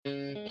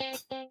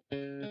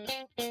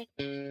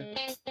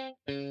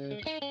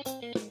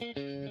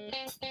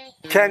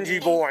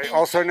Kenji Boy,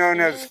 also known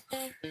as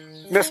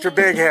Mr.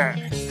 Big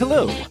Head.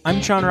 Hello,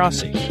 I'm John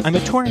Rossi. I'm a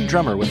touring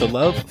drummer with a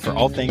love for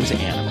all things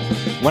animal.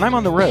 When I'm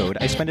on the road,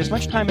 I spend as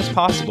much time as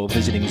possible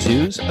visiting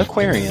zoos,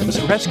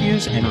 aquariums,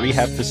 rescues, and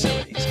rehab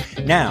facilities.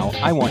 Now,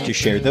 I want to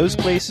share those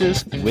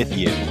places with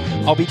you.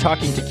 I'll be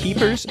talking to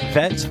keepers,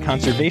 vets,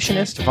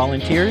 conservationists,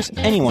 volunteers,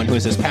 anyone who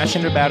is as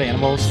passionate about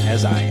animals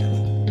as I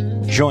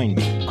am. Join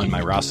me on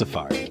my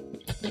Rossafari.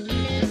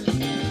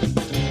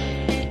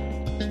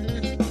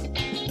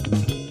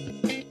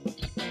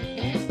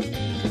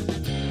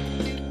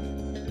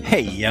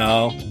 Hey,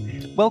 y'all.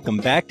 Welcome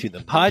back to the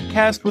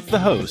podcast with the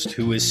host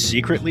who is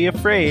secretly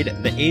afraid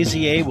the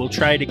AZA will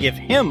try to give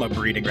him a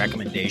breeding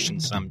recommendation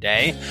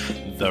someday,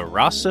 the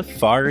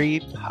Rossafari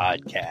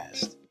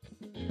Podcast.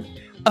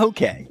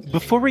 Okay,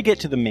 before we get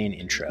to the main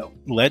intro,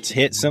 let's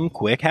hit some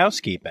quick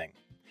housekeeping.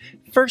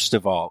 First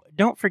of all,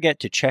 don't forget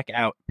to check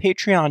out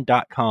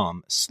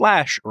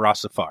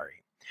patreon.com/Rossafari.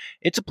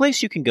 It's a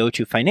place you can go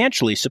to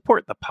financially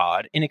support the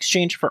pod in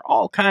exchange for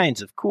all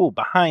kinds of cool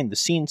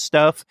behind-the-scenes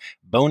stuff,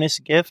 bonus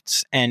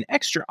gifts, and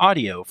extra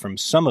audio from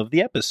some of the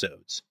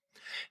episodes.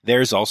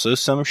 There's also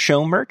some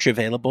show merch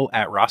available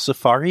at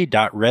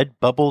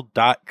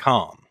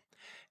rossafari.redbubble.com.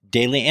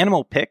 Daily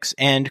animal pics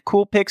and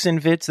cool pics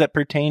and vids that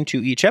pertain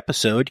to each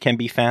episode can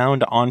be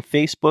found on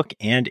Facebook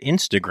and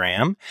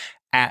Instagram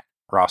at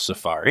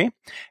Rossafari,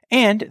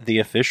 and the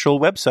official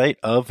website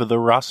of the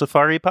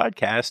Rossafari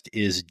Podcast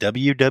is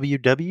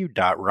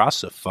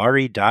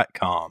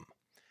www.rossafari.com.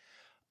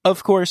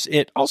 Of course,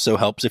 it also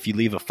helps if you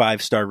leave a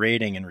 5-star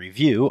rating and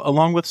review,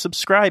 along with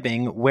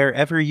subscribing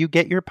wherever you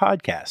get your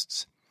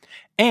podcasts.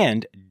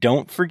 And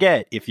don't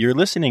forget, if you're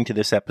listening to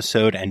this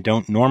episode and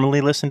don't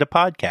normally listen to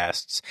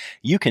podcasts,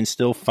 you can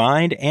still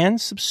find and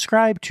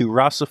subscribe to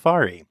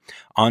Rossafari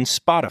on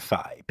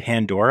Spotify,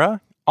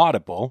 Pandora,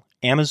 Audible,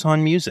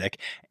 Amazon Music,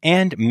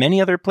 and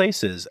many other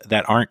places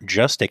that aren't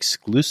just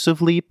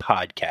exclusively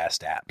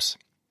podcast apps.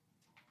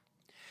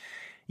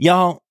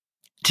 Y'all,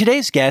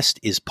 today's guest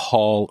is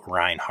Paul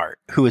Reinhart,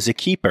 who is a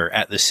keeper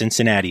at the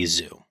Cincinnati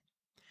Zoo.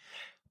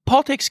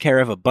 Paul takes care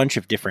of a bunch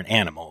of different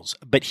animals,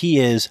 but he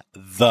is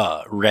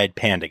the red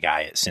panda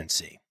guy at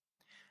Cincy.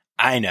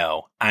 I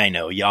know,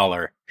 y'all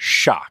are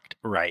shocked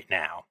right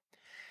now.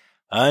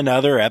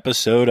 Another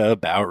episode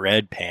about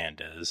red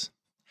pandas.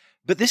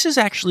 But this is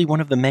actually one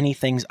of the many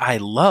things I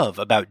love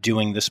about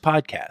doing this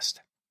podcast.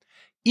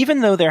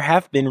 Even though there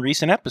have been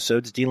recent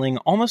episodes dealing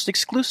almost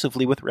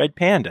exclusively with red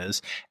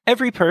pandas,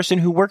 every person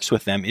who works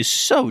with them is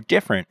so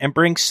different and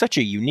brings such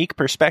a unique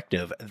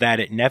perspective that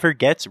it never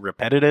gets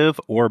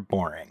repetitive or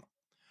boring.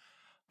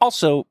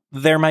 Also,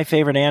 they're my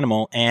favorite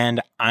animal,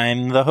 and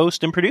I'm the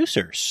host and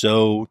producer,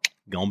 so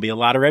gonna be a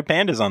lot of red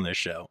pandas on this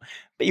show,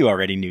 but you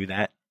already knew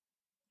that.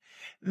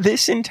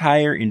 This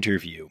entire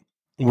interview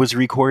was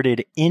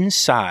recorded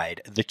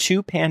inside the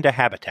 2 panda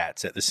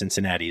habitats at the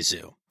Cincinnati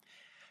Zoo.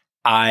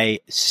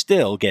 I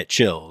still get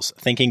chills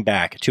thinking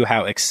back to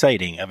how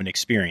exciting of an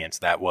experience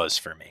that was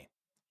for me.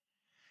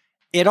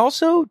 It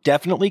also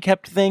definitely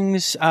kept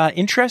things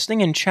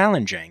interesting and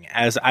challenging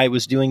as I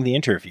was doing the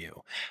interview.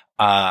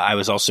 I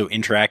was also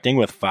interacting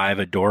with 5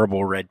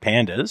 adorable red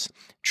pandas,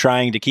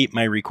 trying to keep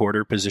my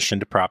recorder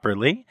positioned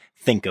properly,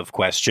 think of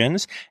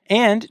questions,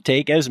 and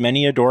take as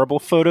many adorable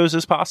photos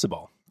as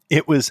possible.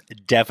 It was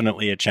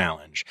definitely a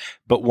challenge,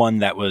 but one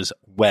that was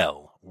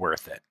well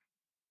worth it.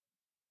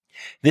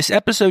 This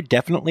episode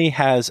definitely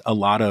has a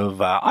lot of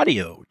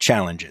audio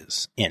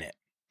challenges in it.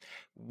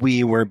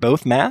 We were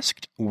both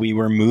masked, we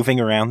were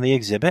moving around the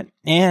exhibit,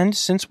 and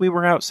since we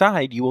were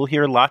outside, you will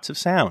hear lots of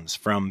sounds,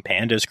 from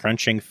pandas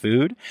crunching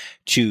food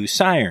to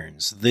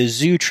sirens, the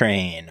zoo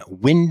train,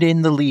 wind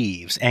in the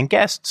leaves, and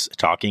guests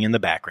talking in the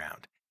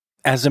background.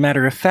 As a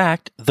matter of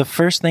fact, the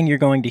first thing you're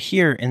going to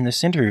hear in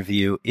this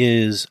interview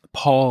is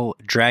Paul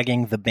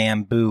dragging the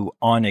bamboo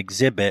on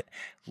exhibit,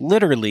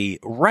 literally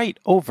right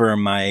over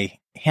my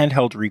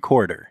handheld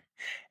recorder.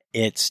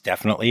 It's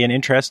definitely an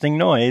interesting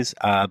noise,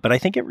 but I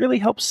think it really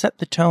helps set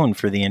the tone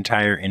for the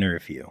entire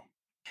interview.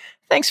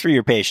 Thanks for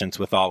your patience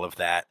with all of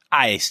that.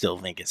 I still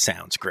think it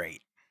sounds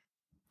great.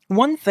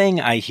 One thing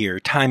I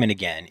hear time and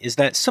again is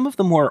that some of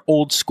the more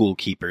old-school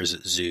keepers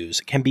at zoos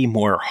can be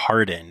more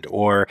hardened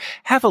or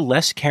have a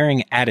less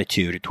caring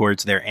attitude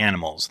towards their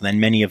animals than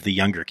many of the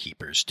younger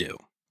keepers do.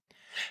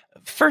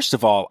 First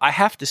of all, I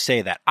have to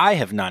say that I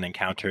have not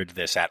encountered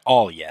this at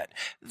all yet,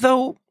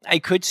 though I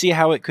could see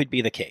how it could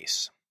be the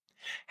case.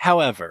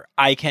 However,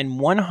 I can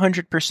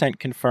 100%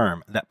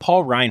 confirm that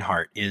Paul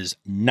Reinhart is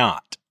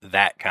not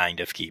that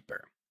kind of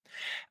keeper.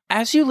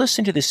 As you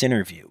listen to this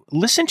interview,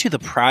 listen to the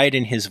pride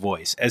in his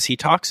voice as he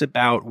talks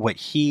about what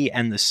he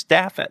and the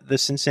staff at the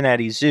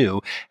Cincinnati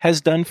Zoo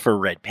has done for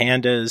red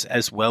pandas,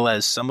 as well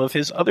as some of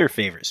his other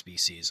favorite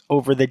species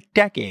over the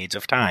decades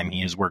of time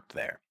he has worked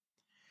there.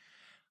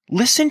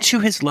 Listen to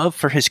his love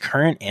for his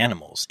current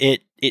animals.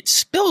 It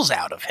spills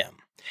out of him.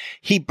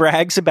 He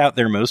brags about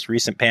their most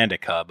recent panda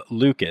cub,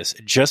 Lucas,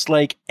 just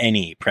like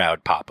any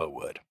proud papa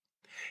would.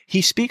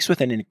 He speaks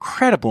with an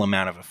incredible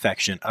amount of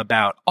affection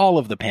about all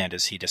of the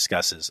pandas he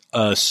discusses,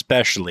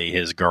 especially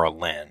his girl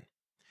Lynn.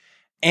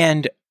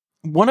 And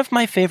one of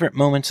my favorite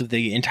moments of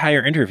the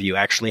entire interview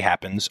actually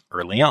happens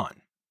early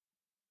on.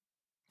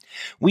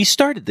 We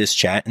started this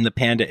chat in the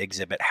panda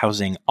exhibit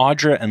housing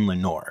Audra and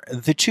Lenore,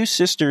 the two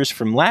sisters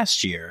from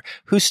last year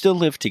who still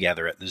live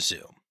together at the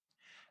zoo.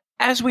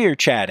 As we are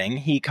chatting,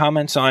 he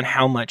comments on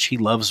how much he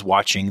loves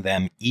watching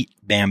them eat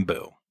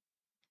bamboo.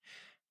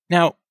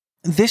 Now,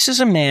 this is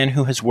a man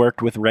who has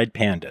worked with red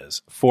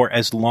pandas for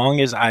as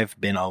long as I've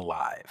been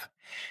alive.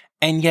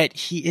 And yet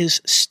he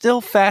is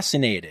still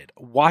fascinated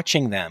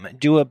watching them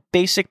do a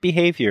basic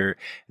behavior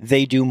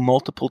they do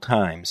multiple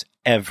times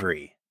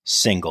every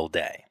single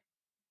day.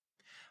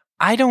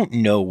 I don't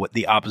know what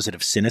the opposite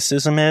of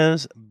cynicism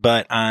is,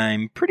 but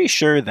I'm pretty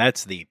sure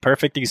that's the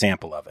perfect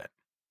example of it.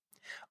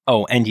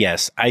 Oh, and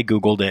yes, I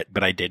Googled it,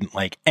 but I didn't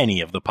like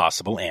any of the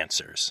possible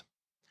answers.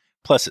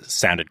 Plus, it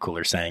sounded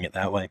cooler saying it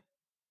that way.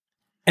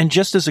 And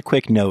just as a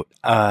quick note,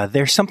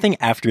 there's something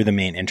after the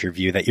main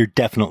interview that you're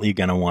definitely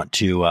going to want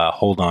to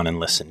hold on and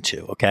listen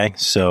to, okay?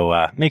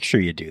 So make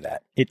sure you do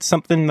that. It's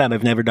something that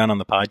I've never done on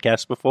the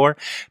podcast before,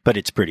 but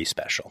it's pretty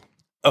special.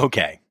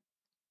 Okay,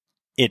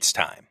 it's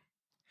time.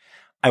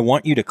 I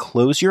want you to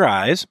close your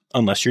eyes,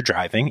 unless you're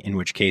driving, in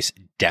which case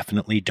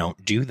definitely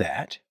don't do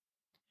that.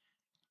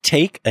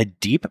 Take a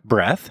deep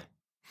breath.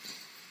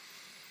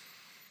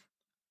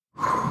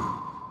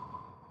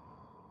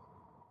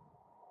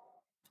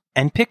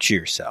 And picture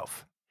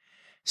yourself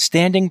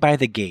standing by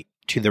the gate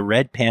to the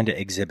red panda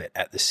exhibit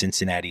at the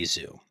Cincinnati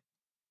Zoo.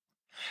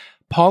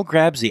 Paul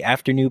grabs the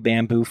afternoon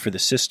bamboo for the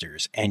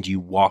sisters, and you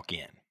walk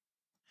in.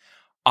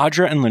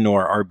 Audra and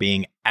Lenore are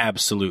being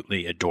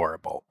absolutely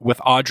adorable, with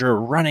Audra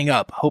running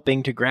up,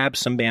 hoping to grab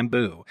some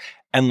bamboo,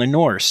 and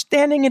Lenore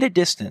standing at a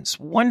distance,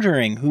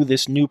 wondering who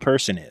this new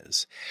person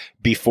is,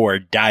 before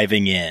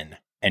diving in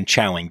and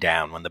chowing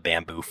down when the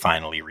bamboo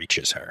finally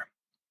reaches her.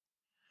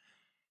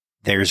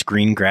 There's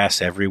green grass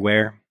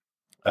everywhere,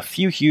 a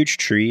few huge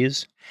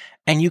trees,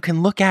 and you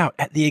can look out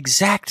at the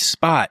exact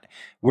spot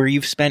where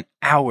you've spent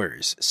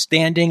hours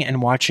standing and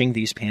watching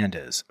these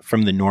pandas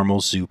from the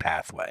normal zoo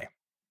pathway.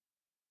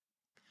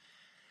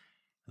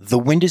 The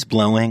wind is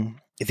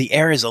blowing, the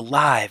air is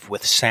alive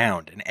with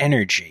sound and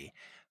energy,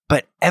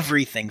 but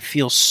everything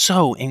feels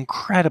so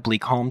incredibly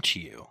calm to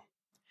you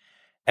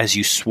as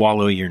you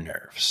swallow your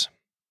nerves.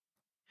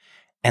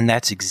 And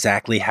that's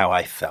exactly how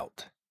I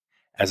felt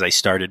as I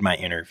started my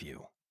interview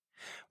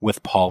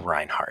with Paul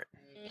Reinhart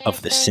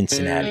of the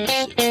Cincinnati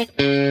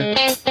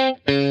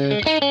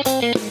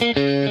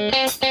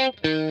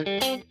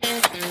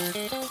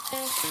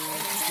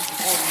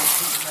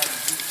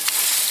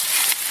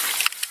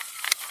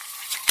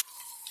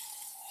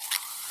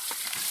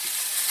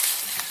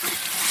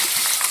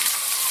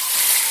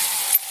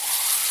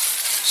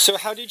So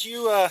how did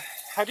you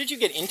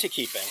get into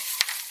keeping?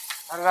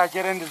 How did I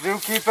get into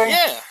zookeeping?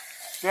 Yeah.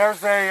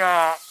 There's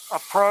a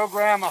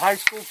program, a high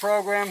school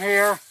program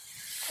here,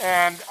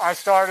 and I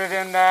started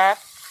in that,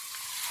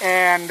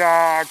 and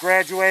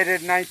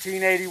graduated in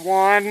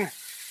 1981,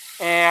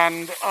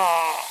 and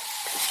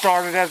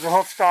started as a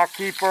hoofstock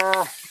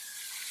keeper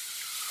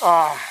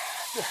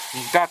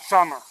that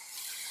summer.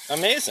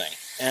 Amazing.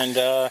 And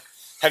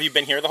have you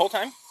been here the whole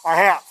time? I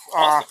have.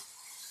 Awesome.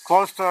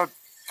 Close to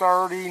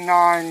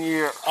 39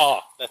 years. Oh,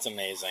 that's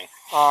amazing.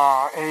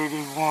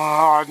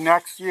 81.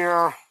 Next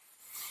year,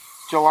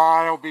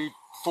 July, will be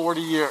 40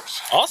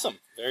 years. Awesome.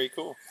 Very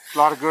cool. A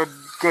lot of good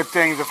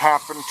things have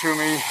happened to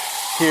me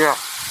here.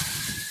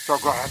 So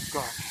go ahead.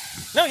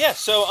 No, yeah.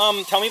 So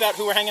tell me about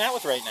who we're hanging out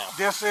with right now.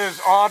 This is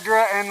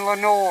Audra and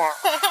Lenore.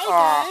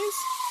 Hi, guys.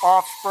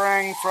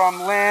 Offspring from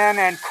Lynn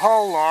and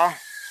Cola.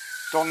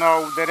 Don't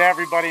know that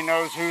everybody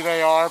knows who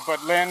they are,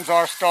 but Lynn's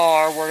our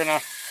star. We're going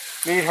to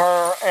meet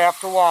her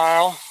after a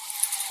while.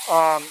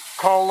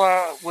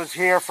 Cola was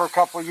here for a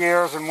couple of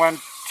years and went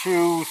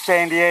to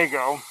San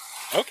Diego.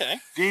 Okay.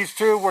 These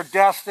two were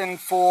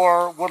destined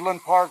for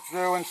Woodland Park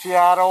Zoo in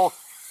Seattle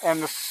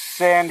and the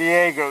San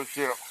Diego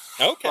Zoo.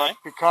 Okay.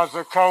 But because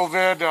of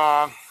COVID,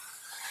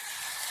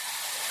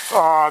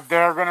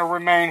 they're going to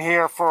remain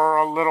here for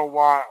a little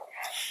while.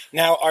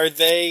 Now,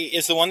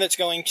 is the one that's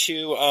going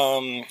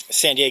to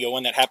San Diego,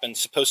 one that happens,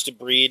 supposed to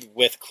breed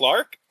with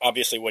Clark?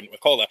 Obviously wouldn't with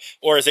Cola.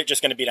 Or is it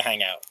just going to be to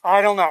hang out?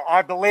 I don't know.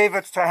 I believe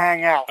it's to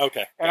hang out.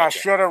 Okay. And gotcha.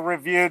 I should have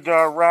reviewed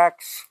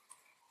Rex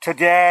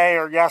today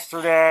or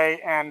yesterday,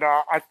 and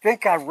I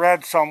think I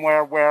read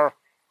somewhere where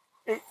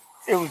it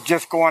was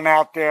just going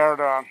out there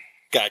to...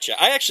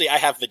 Gotcha. I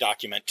have the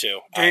document too.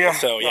 Do you?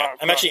 So yeah,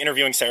 I'm actually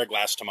interviewing Sarah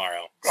Glass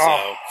tomorrow.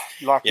 So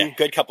lucky. Yeah,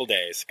 good couple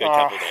days.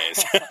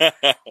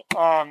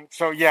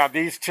 So yeah,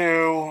 these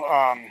two,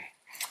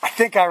 I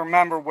think I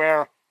remember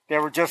where they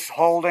were just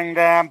holding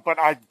them, but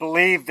I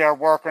believe they're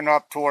working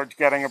up towards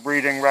getting a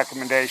breeding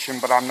recommendation,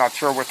 but I'm not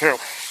sure with who.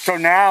 So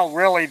now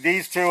really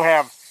these two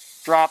have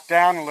dropped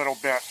down a little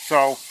bit.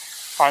 So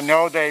I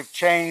know they've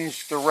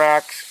changed the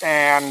Rex,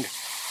 and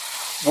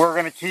we're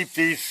going to keep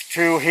these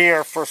two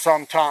here for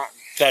some time.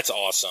 That's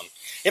awesome.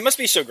 It must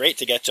be so great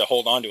to get to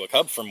hold on to a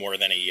cub for more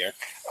than a year.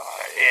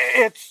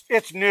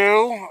 It's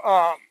new.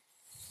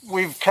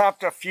 we've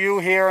kept a few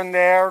here and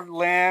there.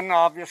 Lynn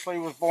obviously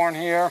was born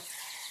here.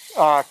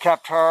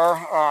 Kept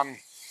her.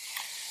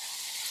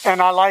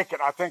 And I like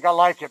it. I think I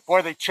like it.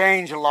 Boy, they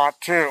change a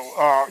lot too.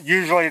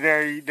 Usually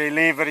they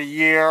leave it a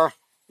year.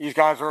 These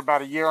guys are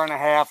about a year and a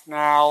half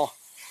now.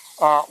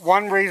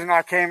 One reason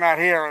I came out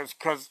here is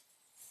because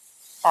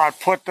I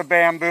put the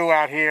bamboo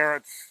out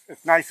here.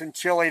 It's nice and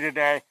chilly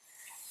today.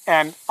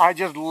 And I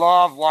just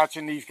love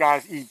watching these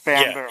guys eat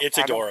bamboo. Yeah, it's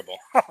adorable.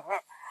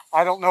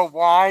 I don't know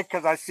why,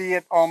 because I see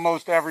it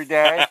almost every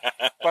day,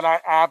 but I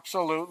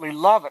absolutely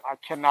love it. I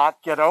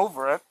cannot get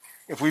over it.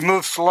 If we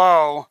move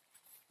slow,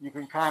 you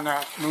can kind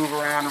of move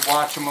around and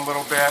watch them a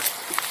little bit.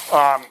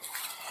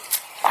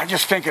 I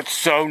just think it's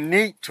so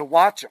neat to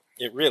watch them.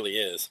 It really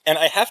is. And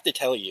I have to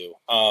tell you,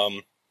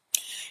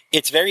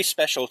 it's very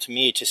special to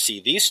me to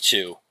see these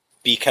two,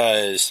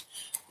 because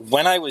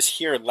when I was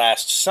here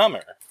last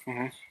summer,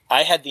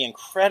 I had the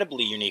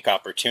incredibly unique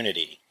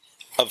opportunity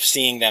of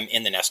seeing them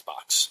in the nest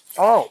box.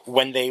 Oh.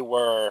 When they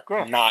were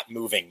not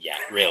moving yet,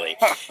 really.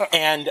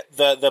 And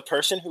the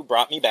person who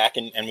brought me back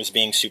and was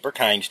being super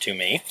kind to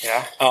me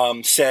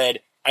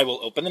said, I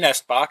will open the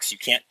nest box. You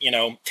can't,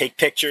 take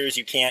pictures.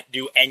 You can't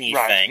do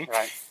anything.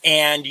 Right.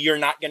 And you're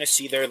not going to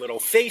see their little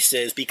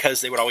faces,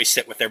 because they would always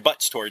sit with their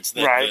butts towards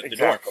the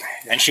door.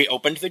 Yeah. And she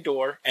opened the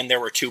door, and there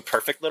were two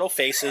perfect little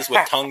faces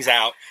with tongues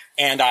out,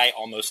 and I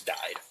almost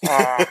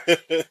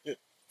died.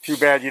 Too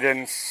bad you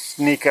didn't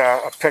sneak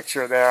a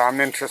picture there.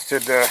 I'm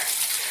interested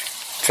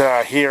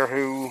to hear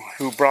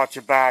who brought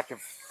you back.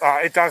 If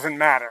it doesn't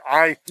matter.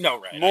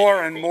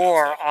 More and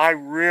more, I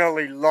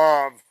really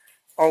love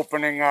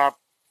opening up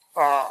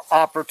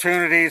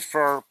opportunities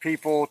for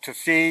people to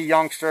see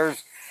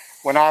youngsters.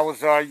 When I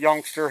was a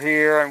youngster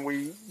here and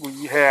we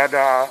had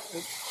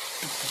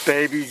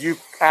babies, you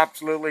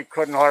absolutely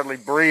couldn't hardly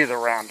breathe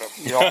around them.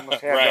 You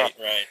almost had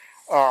to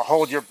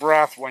hold your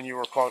breath when you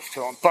were close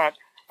to them. But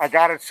I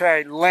got to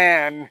say,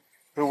 Lynn,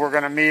 who we're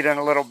going to meet in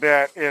a little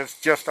bit, is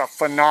just a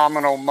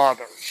phenomenal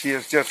mother. She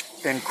is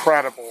just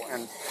incredible.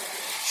 And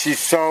she's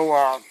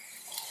so,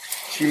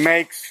 she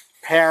makes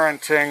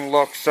parenting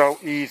look so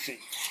easy.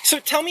 So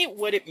tell me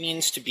what it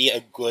means to be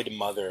a good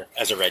mother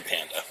as a red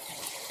panda.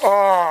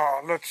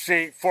 Oh, let's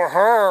see. For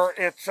her,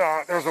 it's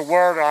there's a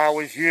word I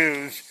always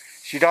use.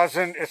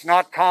 It's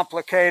not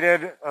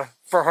complicated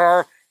for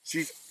her.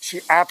 She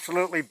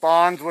absolutely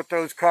bonds with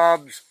those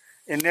cubs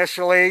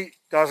initially.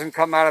 Doesn't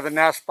come out of the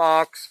nest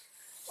box.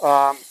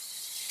 I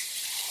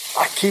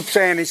keep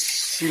saying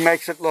she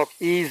makes it look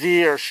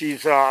easy, or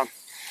she's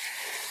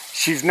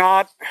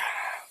not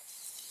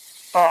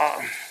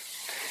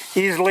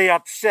easily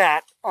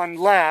upset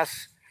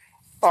unless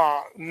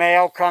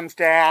male comes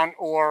down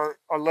or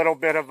a little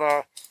bit of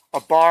a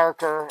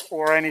bark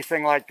or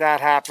anything like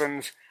that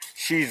happens.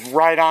 She's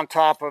right on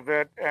top of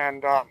it,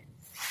 and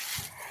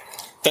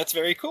that's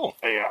very cool.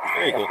 Yeah.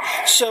 Very cool.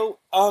 So,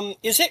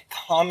 is it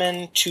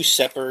common to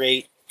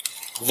separate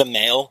the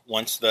male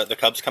once the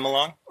cubs come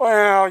along?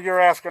 Well,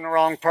 you're asking the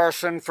wrong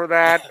person for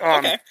that.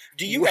 Okay.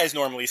 Do you guys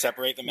normally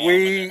separate the male?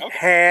 We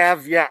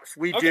have, yes,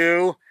 we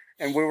do.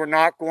 And we were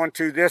not going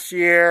to this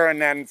year,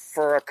 and then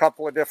for a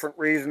couple of different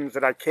reasons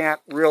that I can't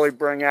really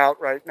bring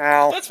out right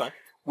now. That's fine.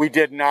 We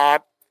did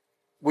not.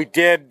 We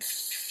did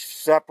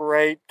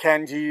separate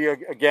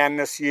Kenji again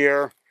this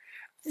year.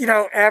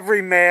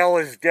 Every male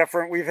is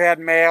different. We've had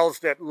males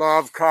that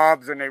love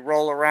cubs and they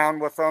roll around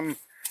with them.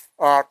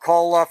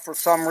 Cola, for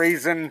some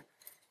reason,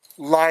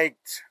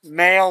 liked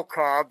male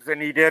cubs,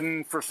 and he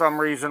didn't, for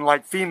some reason,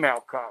 like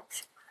female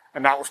cubs.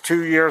 And that was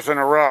 2 years in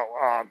a row.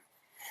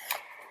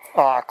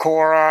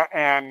 Cora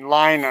and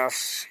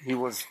Linus, he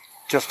was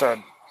just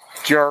a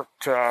jerk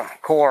to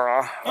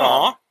Cora.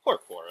 Aw, poor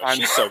Cora.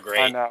 She's so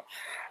great. I know.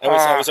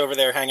 I was over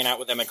there hanging out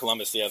with them in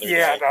Columbus the other day.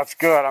 Yeah, that's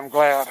good. I'm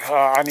glad.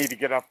 I need to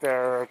get up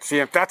there and see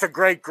him. That's a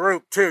great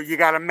group, too. You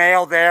got a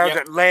male there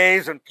that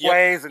lays and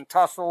plays and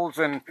tussles.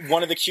 And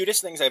one of the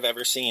cutest things I've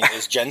ever seen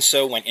is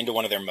Genso went into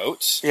one of their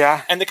moats.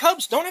 Yeah. And the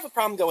cubs don't have a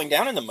problem going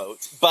down in the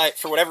moats, but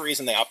for whatever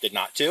reason, they opted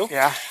not to.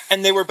 Yeah.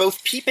 And they were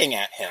both peeping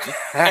at him.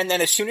 And then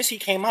as soon as he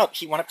came up,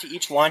 he went up to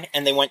each one,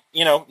 and they went,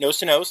 nose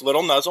to nose,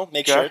 little nuzzle,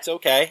 make sure it's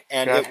okay.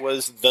 And it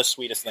was the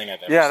sweetest thing I've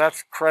ever seen. Yeah,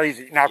 that's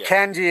crazy. Now,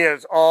 Kenji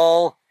is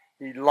all...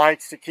 He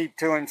likes to keep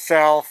to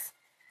himself.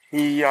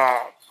 He'll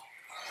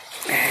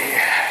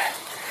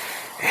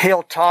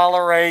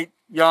tolerate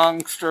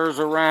youngsters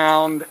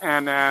around,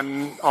 and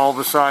then all of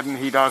a sudden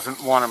he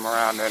doesn't want them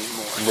around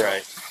anymore.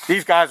 Right. So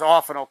these guys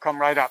often will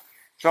come right up.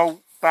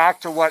 So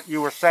back to what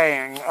you were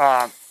saying,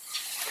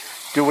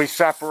 do we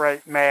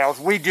separate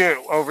males? We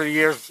do. Over the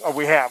years,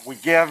 we have. We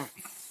give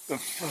the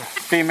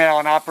female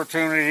an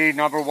opportunity,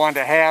 number one,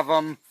 to have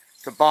them,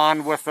 to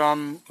bond with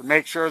them, to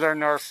make sure they're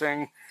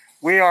nursing.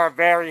 We are a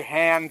very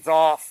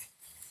hands-off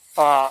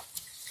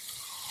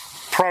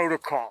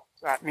protocol.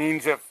 That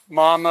means if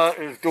mama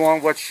is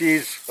doing what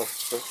she's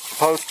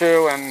supposed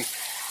to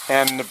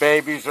and the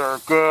babies are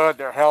good,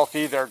 they're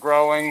healthy, they're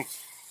growing,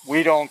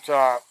 we don't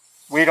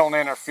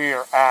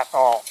interfere at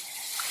all.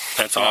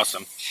 That's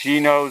awesome. She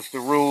knows the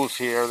rules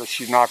here, that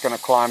she's not going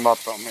to climb up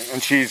them.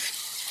 And she's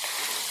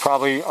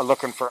probably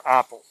looking for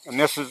Apple. And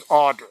this is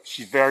Audra.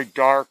 She's very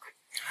dark.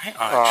 Hi,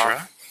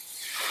 Audra.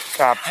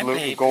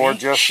 Absolutely Hi,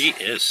 gorgeous. She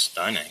is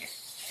stunning.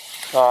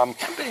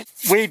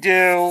 We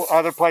do.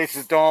 Other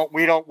places don't.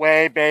 We don't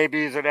weigh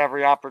babies at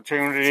every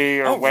opportunity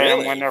or weigh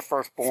them when they're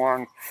first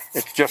born.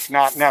 It's just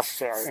not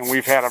necessary. And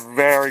we've had a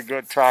very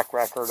good track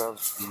record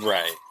of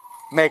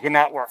making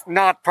that work.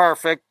 Not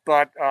perfect,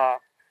 but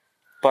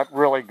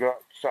really good.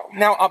 So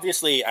now,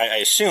 obviously, I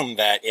assume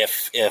that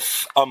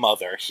if a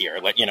mother here,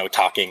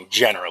 talking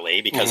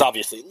generally, because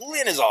obviously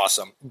Lynn is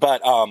awesome,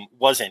 but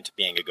wasn't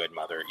being a good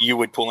mother, you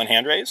would pull in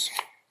hand raise?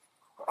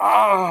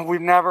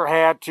 We've never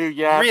had to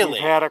yet. Really?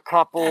 We've had a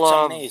couple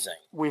amazing.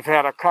 We've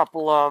had a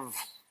couple of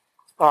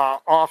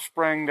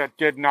offspring that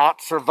did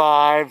not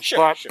survive,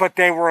 but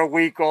they were a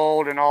week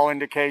old and all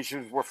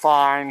indications were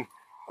fine.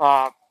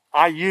 I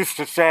used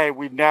to say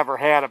we've never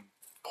had a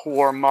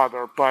poor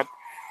mother, but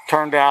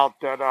turned out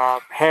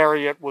that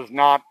Harriet was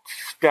not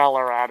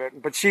stellar at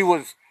it. But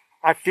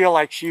I feel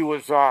like she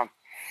was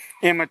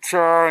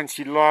immature and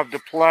she loved to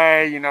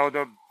play,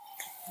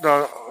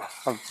 the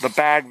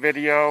bag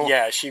video.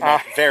 Yeah, she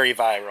went very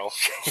viral.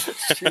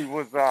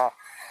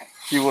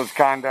 She was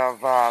kind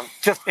of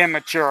just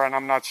immature, and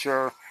I'm not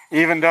sure.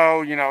 Even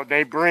though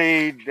they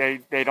breed,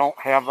 they don't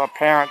have a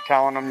parent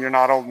telling them you're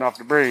not old enough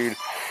to breed.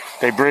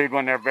 They breed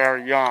when they're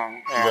very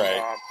young.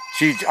 And,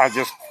 I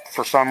just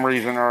for some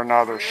reason or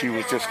another, she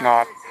was just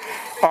not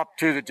up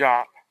to the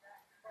job.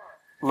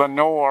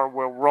 Lenore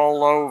will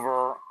roll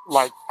over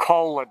like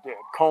Cola did.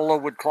 Cola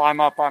would climb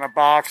up on a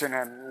box and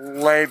then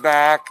lay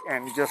back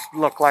and just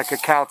look like a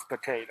couch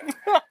potato.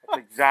 That's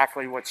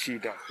exactly what she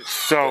does. It's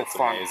so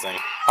funny. Amazing.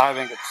 I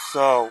think it's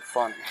so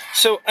funny.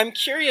 So I'm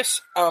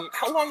curious,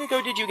 how long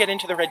ago did you get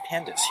into the red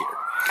pandas here?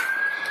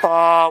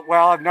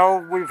 Well, I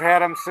know we've had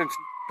them since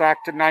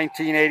back to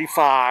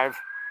 1985.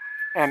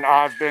 And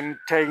I've been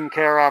taking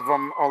care of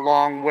them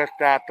along with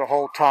that the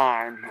whole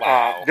time.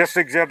 Wow. This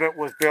exhibit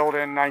was built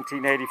in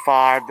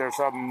 1985. There's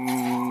a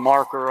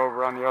marker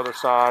over on the other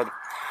side.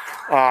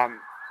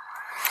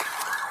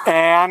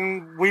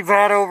 And we've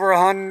had over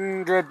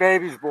 100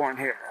 babies born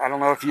here. I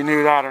don't know if you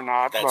knew that or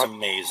not. That's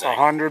amazing.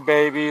 100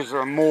 babies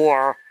or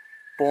more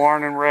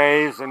born and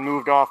raised and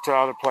moved off to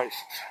other places.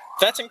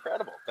 That's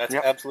incredible. That's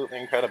absolutely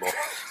incredible.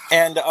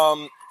 And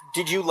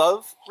did you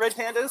love red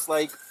pandas?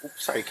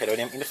 Sorry, kiddo, I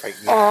didn't mean to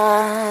frighten you.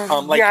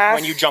 Yes.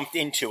 When you jumped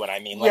into it, I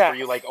mean. Were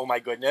you like, oh my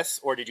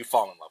goodness, or did you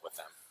fall in love with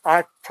them?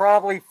 I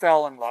probably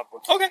fell in love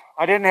with them. Okay.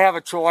 I didn't have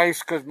a choice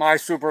because my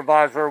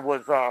supervisor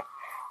was a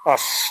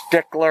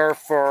stickler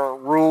for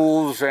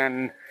rules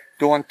and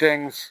doing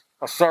things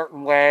a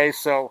certain way.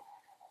 So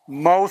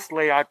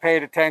mostly I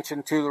paid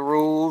attention to the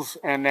rules,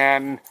 and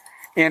then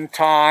in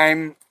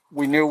time,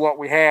 we knew what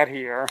we had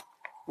here.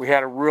 We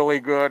had a really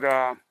good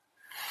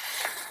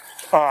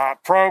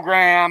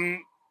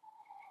program,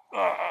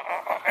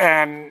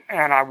 and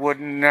I would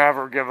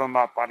never give them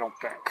up, I don't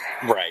think.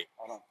 Right.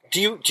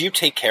 Do you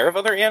take care of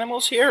other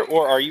animals here,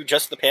 or are you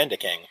just the Panda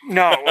King?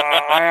 No,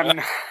 I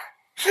am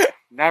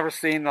never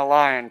seen the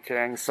Lion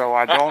King, so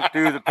I don't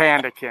do the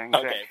Panda King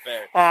thing. Okay,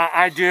 fair.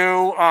 I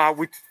do.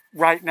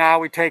 Right now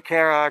we take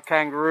care of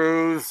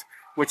kangaroos,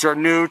 which are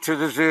new to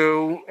the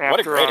zoo.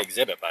 What a great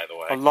exhibit, by the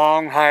way. A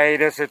long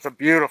hiatus. It's a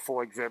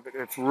beautiful exhibit.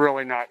 It's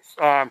really nice.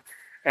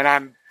 And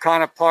I'm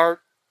kind of part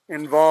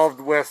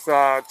involved with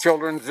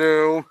Children's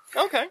Zoo.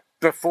 Okay.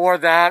 Before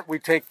that, we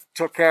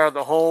took care of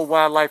the whole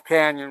Wildlife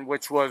Canyon,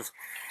 which was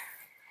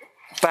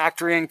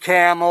Factory and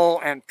Camel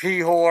and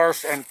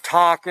Pea-Horse and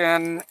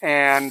Takin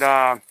and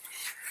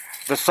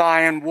the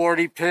Scion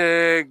Warty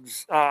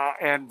pigs.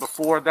 And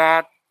before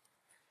that,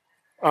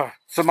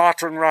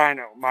 Sumatran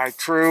rhino. My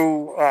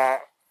true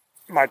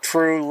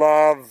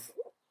love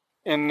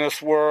in this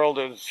world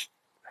is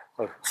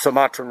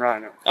Sumatran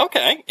rhino.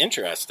 Okay,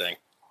 interesting.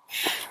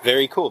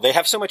 Very cool. They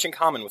have so much in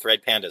common with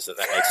red pandas that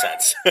makes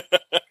sense.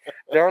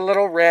 They're a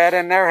little red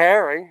and they're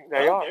hairy.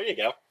 They are. There you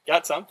go.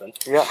 Got something.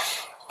 Yeah.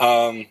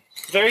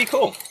 Very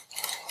cool.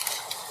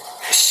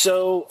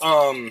 So,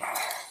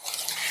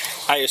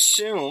 I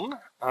assume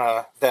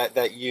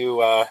that you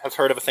have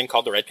heard of a thing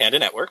called the Red Panda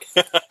Network.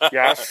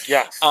 Yes.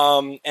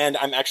 And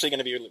I'm actually going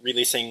to be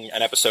releasing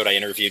an episode. I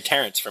interviewed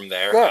Terrence from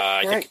there.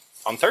 I think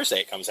on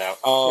Thursday it comes out.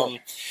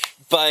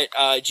 But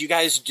do you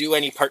guys do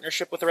any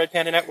partnership with the Red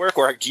Panda Network,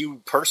 or do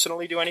you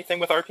personally do anything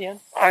with RPN?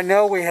 I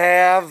know we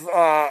have.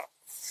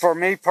 For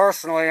me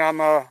personally, I'm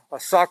a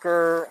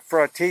sucker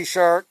for a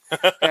T-shirt,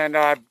 and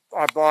I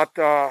bought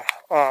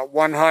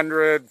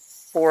 100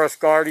 Forest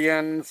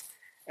Guardians,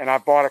 and I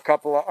bought a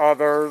couple of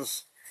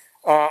others.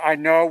 I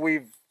know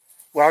we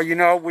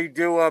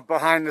do a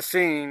behind the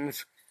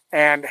scenes,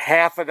 and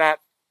half of that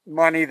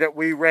money that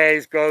we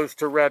raise goes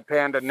to Red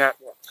Panda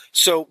Network.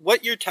 So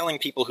what you're telling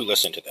people who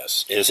listen to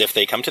this is if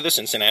they come to the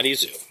Cincinnati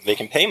Zoo, they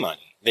can pay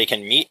money, they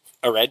can meet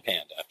a red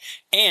panda,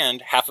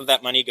 and half of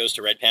that money goes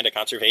to Red Panda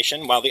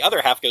Conservation, while the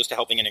other half goes to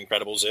helping an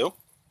incredible zoo?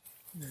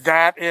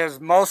 That is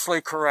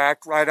mostly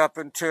correct, right up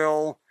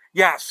until,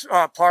 yes,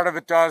 part of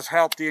it does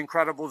help the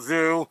incredible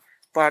zoo,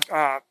 but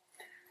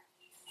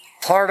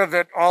part of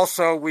it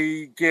also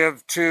we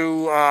give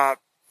to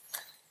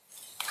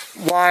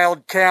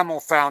Wild Camel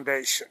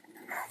Foundation.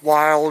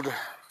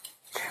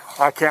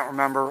 I can't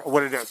remember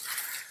what it is.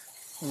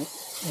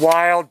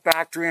 Wild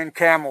Bactrian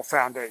Camel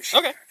Foundation.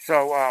 Okay.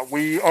 So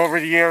we, over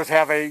the years,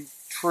 have a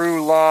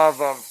true love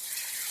of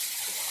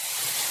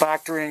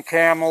Bactrian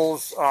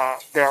camels.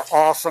 They're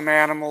awesome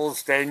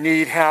animals. They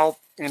need help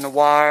in the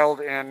wild,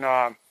 and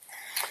I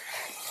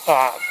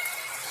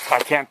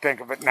can't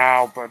think of it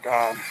now, but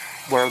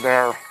where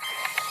they're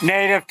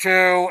native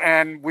to,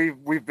 and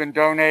we've been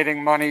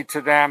donating money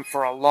to them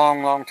for a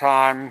long, long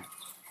time.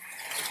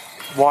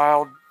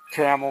 Wild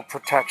Camel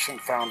Protection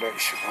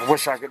Foundation. I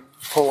wish I could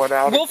pull it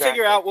out. We'll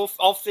figure out.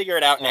 I'll figure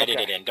it out and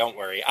edit it in. Don't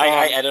worry.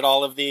 I edit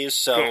all of these,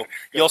 so good.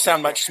 You'll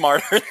sound much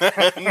smarter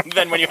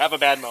than when you have a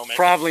bad moment.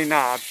 Probably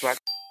not, but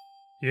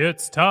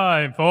it's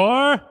time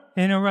for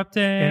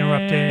interrupting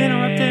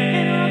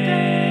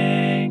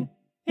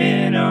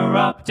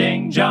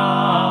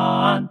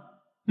John.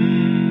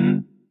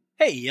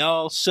 Hey,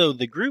 y'all. So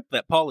the group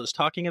that Paul is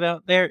talking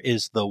about there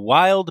is the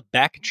Wild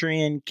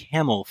Bactrian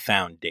Camel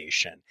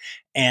Foundation.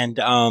 And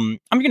I'm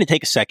going to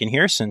take a second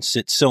here, since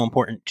it's so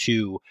important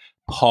to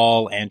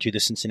Paul and to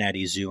the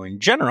Cincinnati Zoo in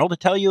general, to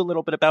tell you a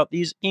little bit about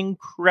these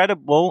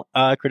incredible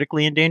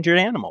critically endangered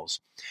animals.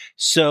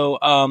 So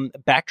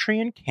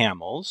Bactrian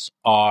camels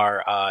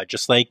are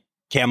just like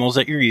camels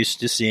that you're used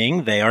to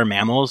seeing. They are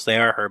mammals. They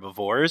are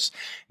herbivores.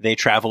 They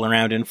travel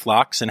around in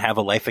flocks and have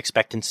a life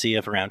expectancy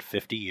of around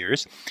 50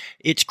 years.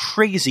 It's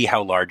crazy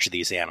how large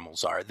these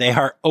animals are. They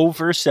are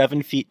over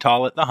 7 feet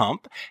tall at the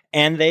hump,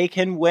 and they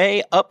can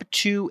weigh up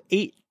to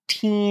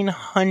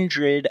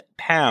 1,800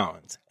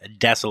 pounds.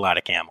 That's a lot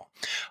of camel.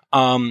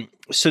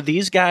 So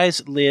these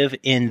guys live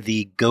in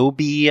the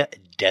Gobi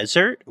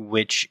Desert,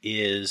 which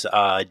is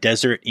a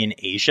desert in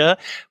Asia,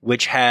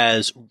 which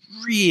has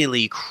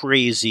really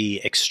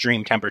crazy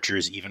extreme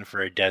temperatures even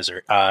for a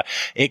desert.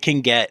 It can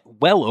get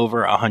well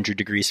over 100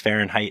 degrees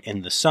Fahrenheit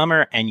in the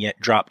summer and yet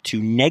drop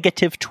to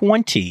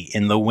 -20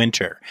 in the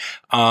winter.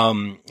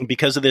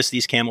 Because of this,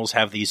 these camels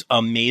have these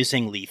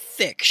amazingly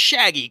thick,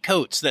 shaggy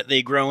coats that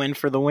they grow in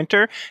for the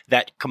winter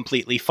that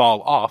completely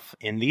fall off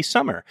in the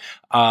summer.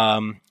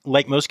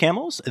 Like most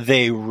camels,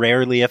 they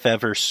rarely, if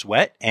ever,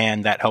 sweat,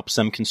 and that helps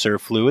them conserve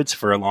fluids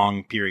for a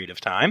long period of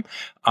time.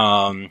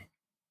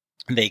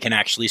 They can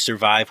actually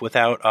survive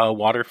without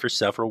water for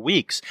several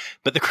weeks.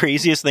 But the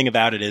craziest thing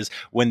about it is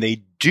when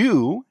they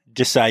do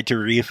decide to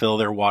refill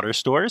their water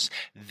stores,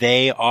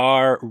 they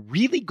are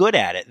really good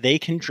at it. They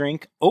can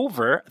drink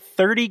over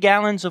 30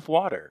 gallons of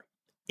water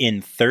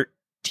in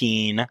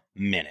 13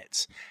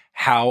 minutes.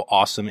 How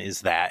awesome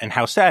is that? And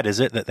how sad is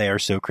it that they are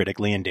so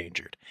critically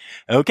endangered?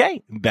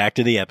 Okay, back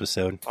to the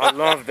episode. I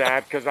love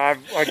that because I've,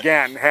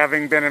 again,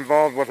 having been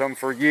involved with them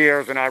for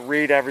years, and I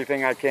read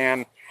everything I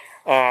can,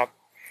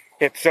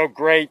 it's so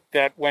great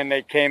that when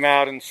they came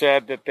out and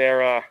said that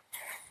they're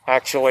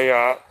actually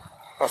a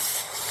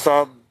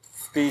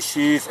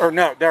subspecies, or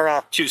no, they're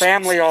a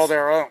family all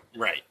their own.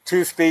 Right.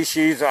 2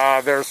 species,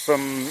 there's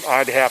some,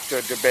 I'd have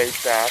to debate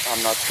that.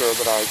 I'm not sure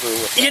that I agree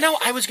with that. You know,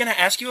 I was going to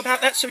ask you about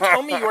that, so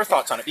tell me your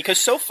thoughts on it, because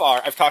so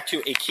far I've talked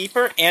to a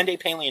keeper and a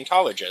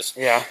paleontologist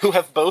who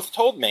have both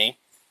told me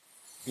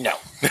no.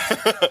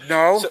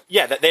 No? So,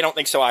 yeah, that they don't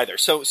think so either.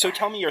 So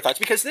tell me your thoughts,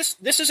 because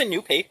this is a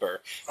new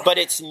paper, but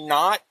it's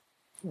not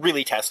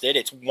really tested.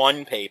 It's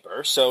one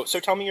paper. So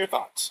tell me your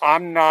thoughts.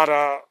 I'm not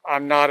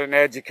an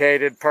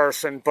educated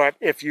person, but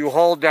if you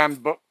hold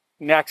them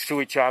next to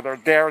each other,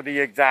 they're the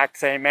exact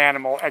same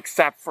animal,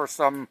 except for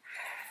some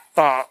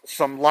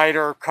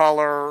lighter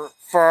color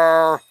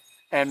fur,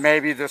 and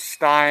maybe the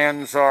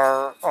scions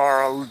are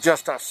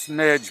just a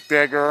smidge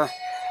bigger.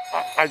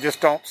 I just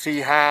don't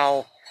see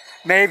how.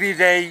 Maybe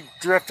they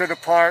drifted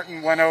apart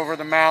and went over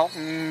the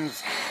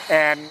mountains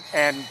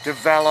and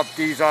developed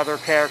these other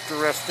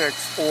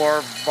characteristics,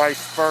 or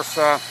vice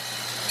versa.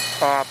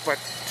 But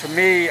to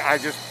me, I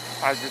just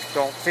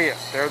don't see it.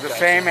 They're the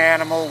same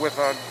animal with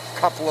a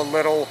couple of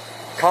little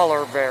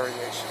color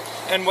variations.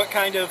 And what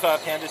kind of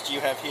pandas do you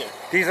have here?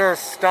 These are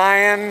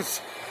scions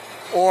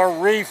or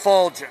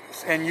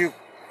refulgens, and you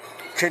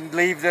can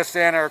leave this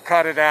in or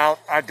cut it out.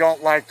 I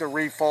don't like the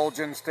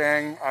refulgens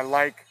thing. I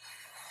like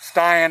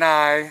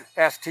Styani,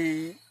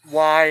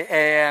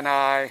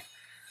 Styani,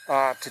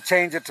 to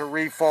change it to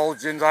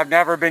refulgens. I've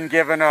never been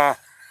given a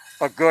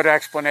good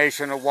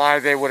explanation of why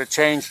they would have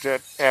changed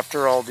it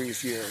after all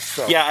these years.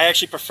 So. Yeah, I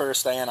actually prefer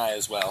Styani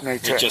as well. Me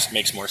too. It just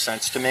makes more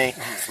sense to me.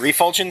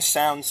 Refulgence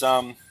sounds,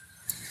 I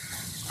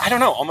don't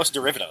know, almost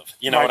derivative.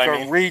 You know like what I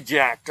mean? Like a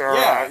reject or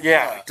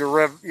yeah.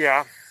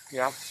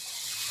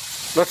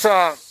 Let's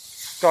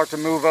start to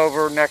move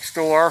over next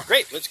door.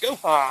 Great, let's go.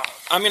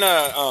 I'm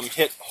gonna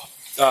hit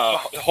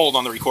hold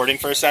on the recording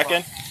for a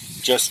second.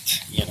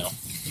 Just, you know.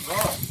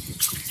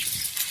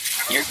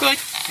 You're good.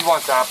 You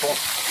want the apple?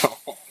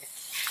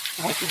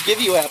 I could give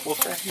you apple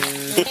for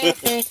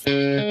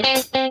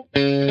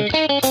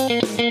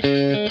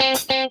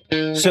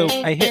So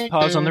I hit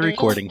pause on the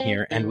recording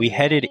here, and we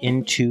headed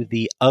into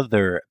the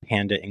other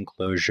panda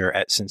enclosure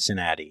at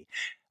Cincinnati.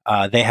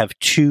 They have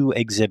two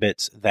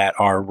exhibits that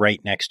are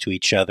right next to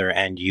each other,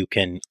 and you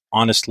can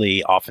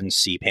honestly often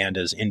see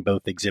pandas in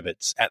both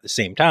exhibits at the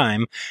same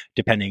time,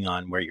 depending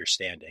on where you're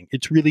standing.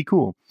 It's really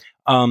cool.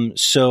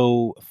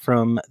 So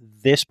from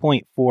this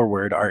point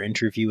forward, our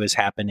interview is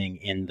happening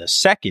in the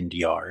second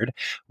yard,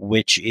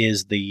 which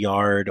is the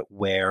yard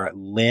where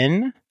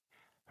Lynn,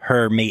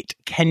 her mate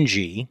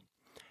Kenji,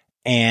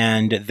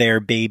 and their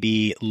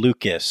baby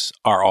Lucas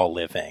are all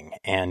living.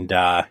 And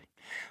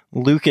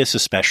Lucas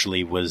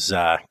especially was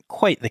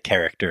quite the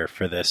character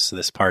for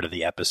this part of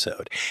the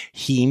episode.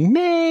 He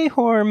may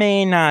or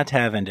may not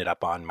have ended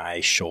up on my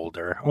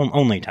shoulder.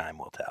 Only time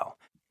will tell.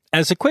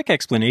 As a quick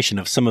explanation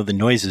of some of the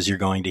noises you're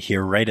going to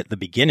hear right at the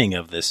beginning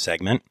of this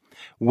segment,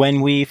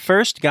 when we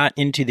first got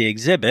into the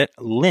exhibit,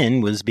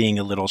 Lynn was being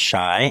a little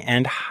shy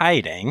and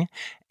hiding,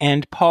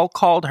 and Paul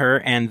called her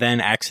and then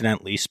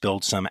accidentally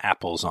spilled some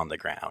apples on the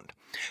ground.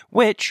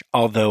 Which,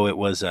 although it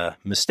was a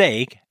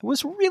mistake,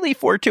 was really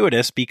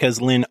fortuitous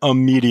because Lynn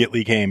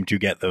immediately came to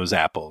get those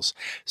apples.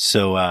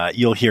 So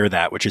you'll hear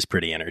that, which is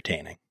pretty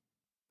entertaining.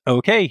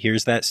 Okay,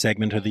 here's that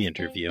segment of the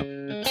interview.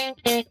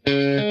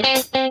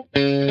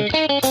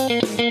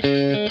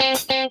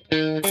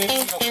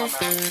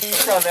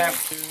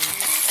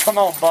 Come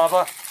on,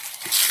 Bubba.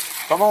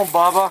 Come on,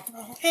 Bubba.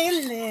 Hey,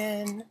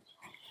 Lynn.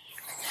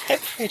 Hey,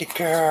 pretty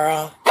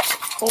girl.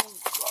 Oh,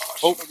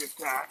 gosh. Look at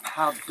that.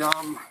 How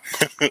dumb.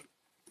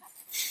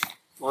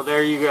 Well,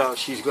 there you go.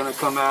 She's going to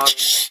come out.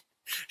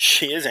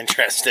 She is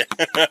interested.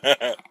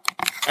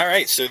 All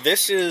right, so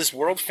this is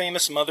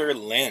world-famous mother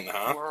Lynn,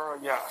 huh?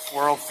 Yes,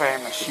 world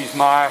famous. She's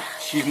my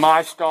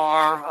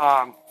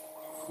star.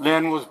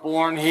 Lynn was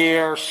born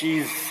here.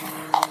 She's,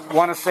 I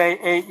want to say,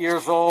 8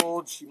 years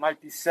old. She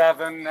might be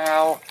 7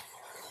 now.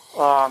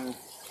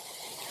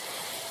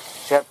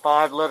 She had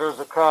 5 litters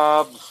of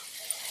cubs.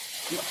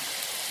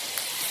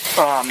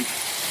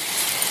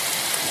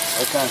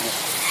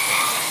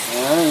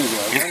 There you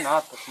go. They're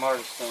not the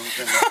smartest things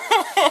in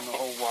the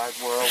whole wide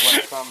world when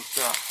it comes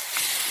to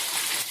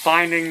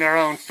finding their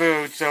own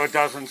food, so it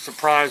doesn't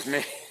surprise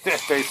me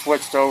that they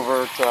switched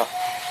over to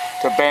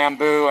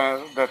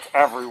bamboo that's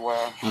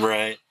everywhere.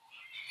 Right.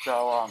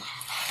 So,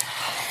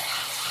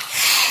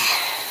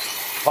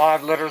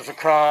 5 litters of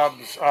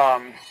cubs.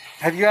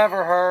 Have you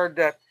ever heard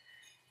that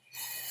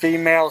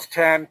females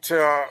tend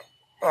to,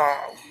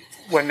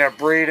 when they're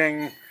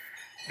breeding,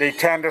 they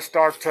tend to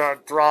start to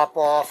drop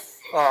off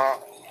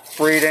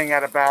breeding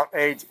at about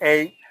age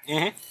 8?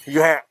 Mm-hmm.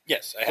 You have?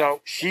 Yes, I have.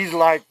 So she's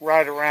like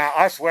right around,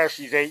 I swear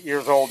she's 8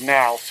 years old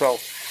now. So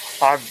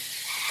I've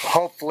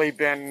hopefully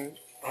been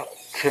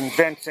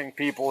convincing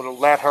people to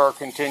let her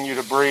continue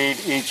to breed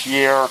each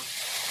year.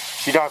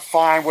 She does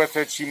fine with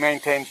it. She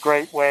maintains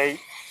great weight.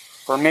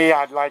 For me,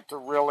 I'd like to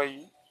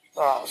really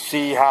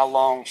see how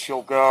long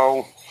she'll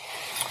go.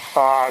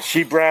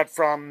 She bred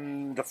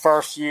from the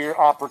first year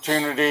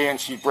opportunity, and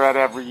she bred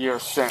every year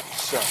since.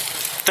 So.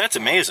 That's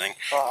amazing.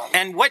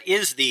 And what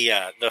is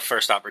the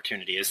first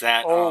opportunity? Is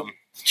that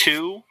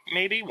 2,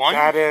 maybe 1?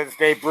 That is,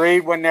 they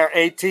breed when they're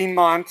 18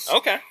 months.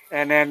 Okay.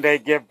 And then they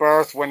give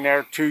birth when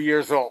they're 2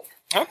 years old.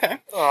 Okay.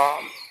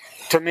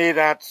 To me,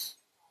 that's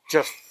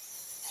just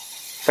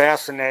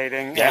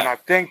fascinating. Yeah. And I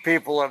think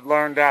people have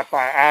learned that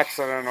by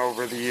accident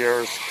over the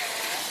years.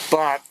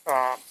 But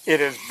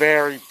it is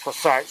very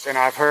precise. And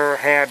I've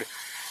had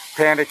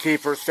panda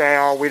keepers say,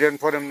 oh, we didn't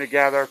put them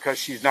together because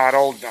she's not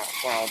old enough.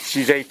 Well,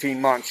 she's 18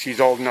 months.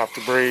 She's old enough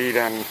to breed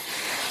and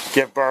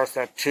give birth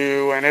at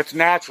 2. And it's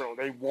natural.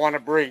 They want to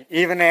breed.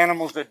 Even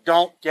animals that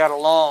don't get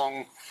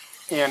along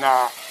in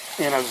a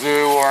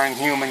zoo or in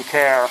human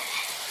care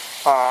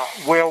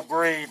will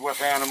breed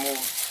with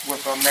animals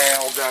with a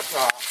male that...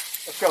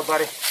 let's go,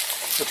 buddy.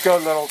 Let's go,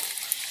 little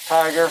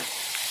tiger.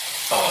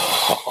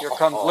 Oh. Here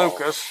comes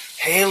Lucas.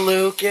 Hey,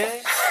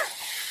 Lucas.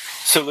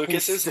 So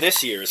Lucas is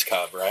this year's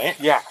cub, right?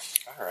 Yeah.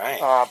 All right.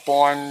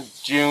 Born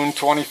June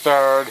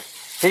 23rd.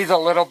 He's a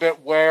little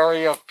bit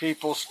wary of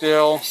people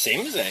still.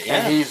 Seems it,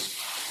 yeah. And he's,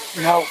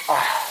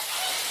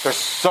 there's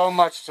so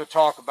much to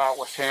talk about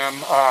with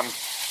him.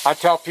 I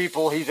tell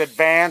people he's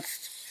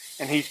advanced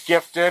and he's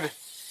gifted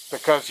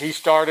because he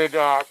started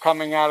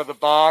coming out of the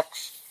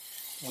box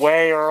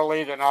way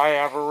early than I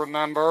ever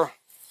remember.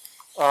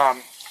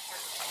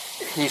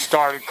 He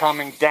started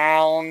coming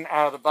down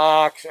out of the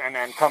box and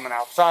then coming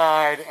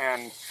outside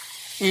and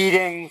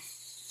eating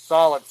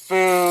solid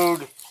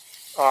food,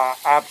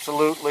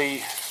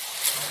 absolutely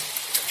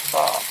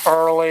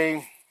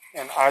early,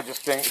 and I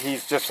just think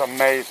he's just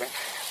amazing.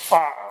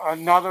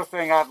 Another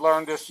thing I've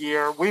learned this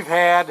year, we've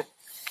had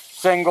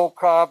single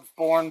cubs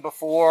born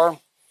before,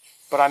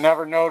 but I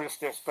never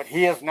noticed this, but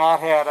he has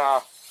not had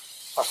a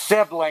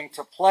sibling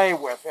to play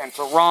with and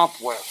to romp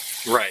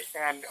with. Right.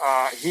 And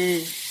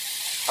he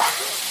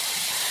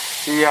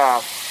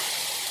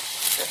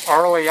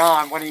early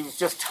on, when he was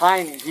just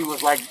tiny, he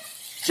was like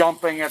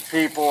jumping at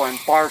people and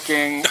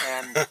barking,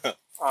 and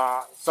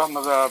some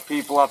of the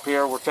people up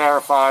here were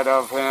terrified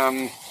of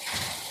him,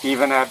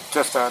 even at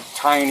just a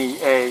tiny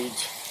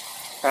age.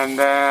 And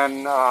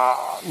then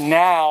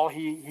now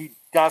he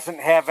doesn't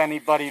have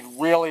anybody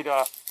really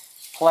to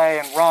play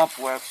and romp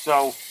with.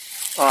 So,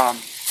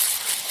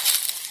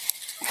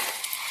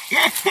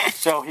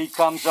 so he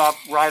comes up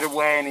right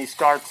away and he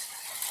starts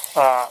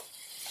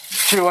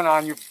chewing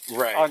on your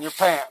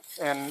pants,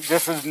 and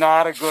this is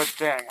not a good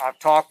thing. I've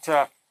talked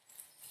to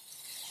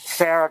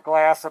Sarah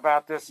Glass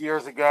about this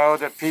years ago,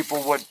 that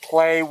people would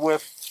play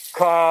with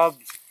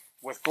cubs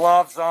with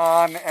gloves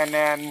on, and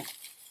then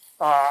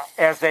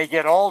as they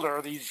get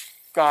older, these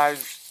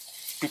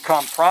guys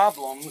become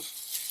problems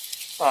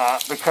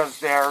because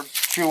they're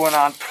chewing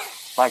on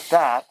like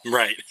that,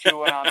 Right.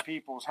 chewing on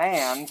people's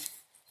hands,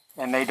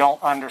 and they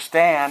don't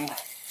understand.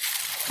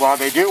 Well,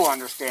 they do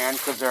understand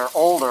because they're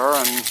older,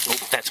 and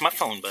Oh, that's my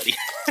phone, buddy.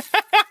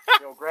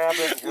 he'll grab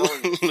it.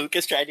 And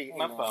Lucas tried to eat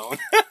my phone.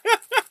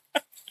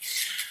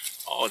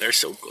 Oh, they're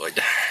so good.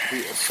 he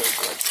is so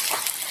good.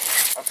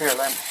 Up here,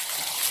 Len.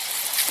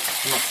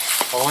 Come on.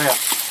 All the way up.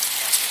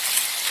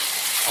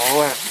 All the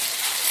way up.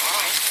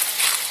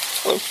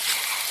 Hello.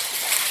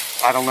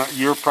 I don't know.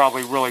 You're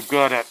probably really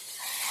good at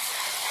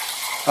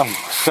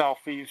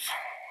selfies.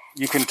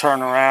 You can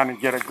turn around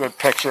and get a good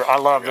picture. I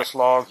love this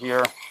log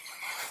here.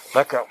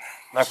 Let go.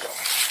 Let go.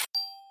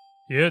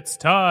 It's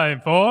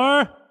time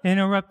for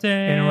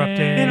interrupting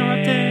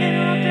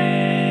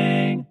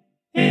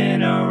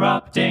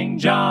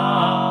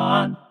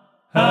John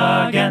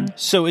again.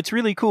 So it's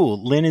really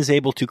cool. Lynn is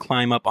able to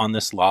climb up on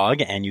this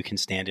log, and you can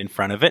stand in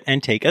front of it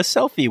and take a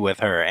selfie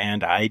with her.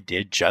 And I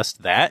did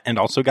just that, and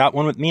also got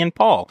one with me and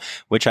Paul,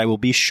 which I will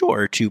be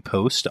sure to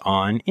post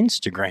on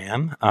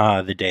Instagram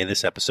the day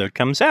this episode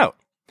comes out.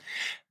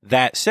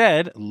 That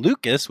said,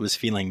 Lucas was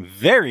feeling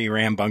very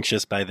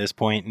rambunctious by this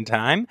point in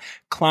time,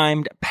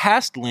 climbed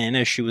past Lynn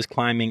as she was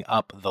climbing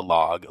up the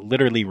log,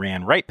 literally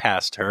ran right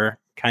past her,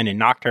 kind of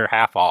knocked her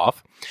half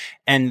off,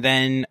 and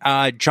then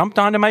jumped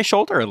onto my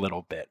shoulder a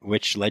little bit,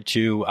 which led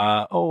to,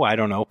 I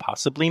don't know,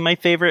 possibly my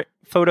favorite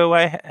photo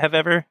I have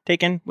ever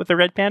taken with a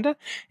red panda.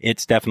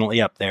 It's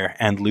definitely up there,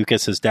 and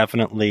Lucas has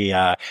definitely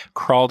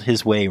crawled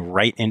his way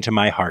right into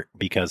my heart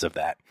because of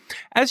that.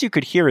 As you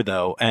could hear,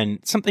 though, and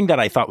something that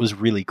I thought was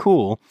really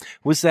cool,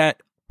 was that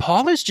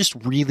Paul is just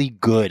really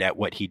good at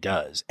what he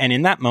does. And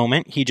in that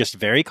moment, he just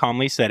very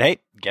calmly said, "Hey,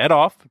 get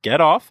off, get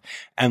off."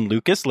 And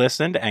Lucas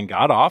listened and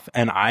got off,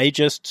 and I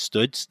just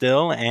stood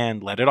still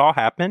and let it all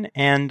happen.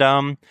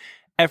 And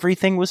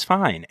everything was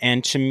fine.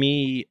 And to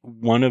me,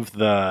 one of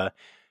the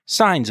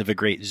signs of a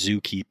great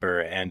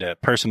zookeeper and a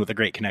person with a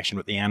great connection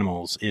with the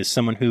animals is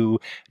someone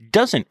who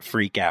doesn't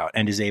freak out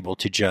and is able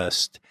to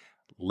just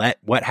let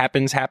what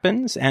happens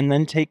and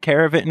then take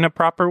care of it in a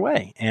proper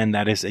way. And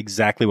that is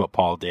exactly what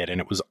Paul did. And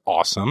it was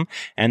awesome.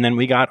 And then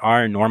we got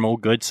our normal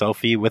good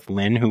selfie with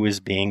Lynn, who is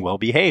being well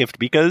behaved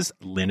because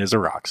Lynn is a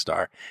rock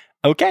star.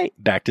 Okay,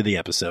 back to the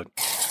episode.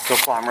 Go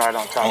climb right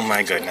on top. Oh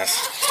my goodness.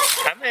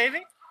 Hi,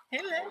 baby. Hey,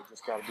 Lynn. You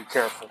just got to be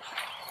careful.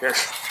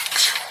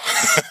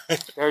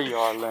 There you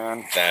are,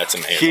 Lynn. That's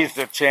amazing. She's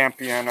the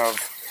champion of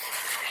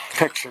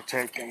picture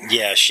taking.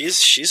 Yeah,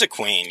 she's a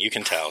queen. You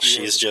can tell.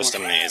 She's just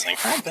amazing.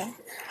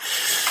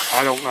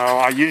 I don't know.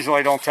 I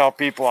usually don't tell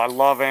people I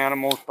love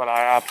animals, but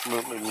I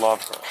absolutely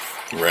love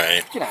her.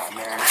 Right. Get out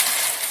there.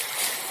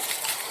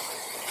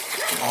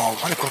 Oh,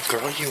 what a good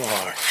girl you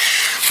are.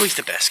 Who's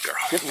the best girl?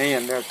 Get me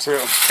in there, too.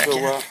 So,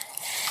 yeah.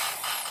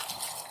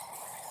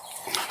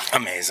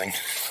 Amazing.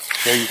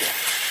 There you go.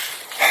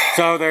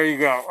 So there you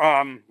go.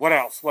 What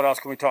else? What else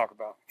can we talk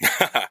about?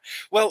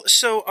 Well,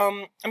 so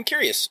I'm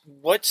curious.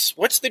 What's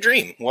the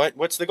dream?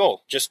 What's the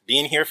goal? Just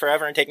being here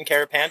forever and taking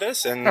care of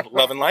pandas and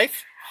loving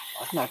life?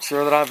 I'm not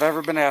sure that I've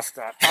ever been asked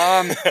that.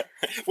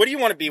 What do you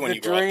want to be when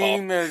you grow up, Paul?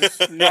 The dream is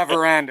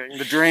never ending.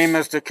 The dream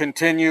is to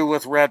continue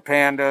with red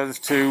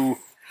pandas, to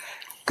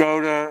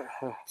go to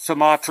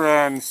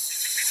Sumatra and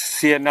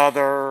see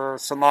another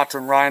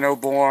Sumatran rhino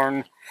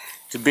born,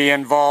 to be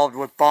involved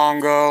with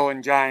bongo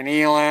and giant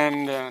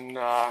eland and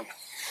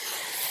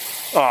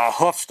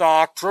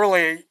hoofstock.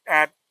 Truly,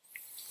 I'm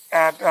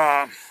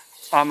a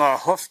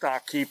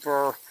hoofstock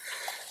keeper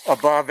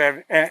above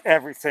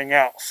everything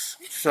else.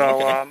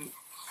 So,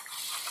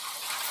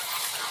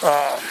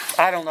 Okay.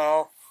 I don't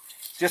know,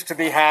 just to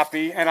be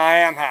happy, and I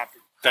am happy.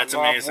 That's I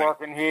love amazing.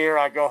 working here.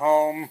 I go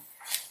home,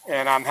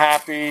 and I'm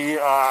happy.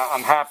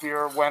 I'm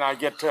happier when I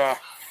get to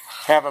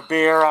have a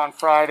beer on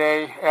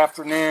Friday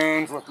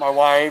afternoons with my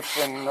wife,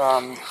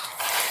 and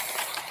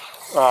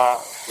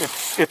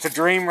it's a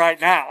dream right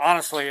now.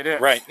 Honestly, it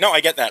is. Right. No,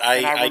 I get that.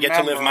 And I get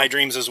to live my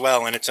dreams as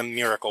well, and it's a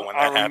miracle when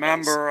that happens. I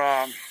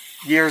remember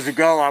years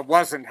ago I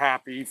wasn't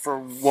happy for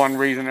one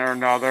reason or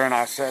another, and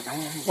I said,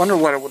 I wonder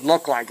what it would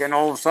look like. And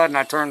all of a sudden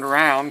I turned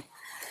around,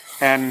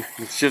 and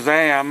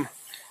Shazam,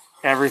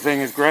 everything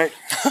is great.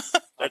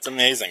 That's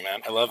amazing,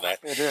 man. I love that.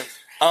 It is.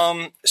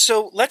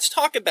 So let's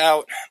talk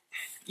about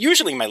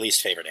usually my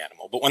least favorite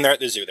animal, but when they're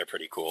at the zoo, they're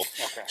pretty cool.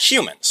 Okay.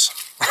 Humans.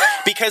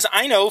 Because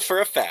I know for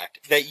a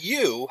fact that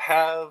you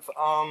have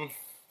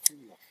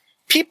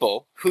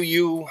people who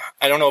you,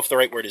 I don't know if the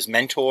right word is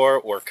mentor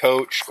or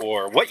coach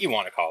or what you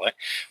want to call it,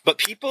 but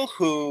people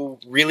who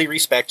really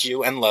respect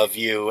you and love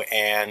you,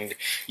 and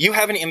you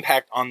have an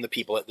impact on the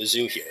people at the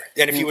zoo here.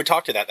 And if you would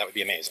talk to that, that would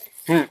be amazing.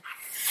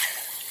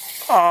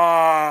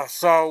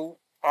 So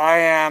I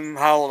am,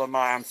 how old am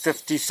I? I'm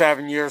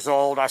 57 years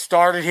old. I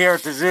started here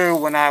at the zoo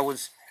when I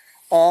was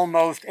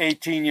almost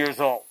 18 years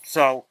old.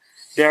 So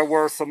there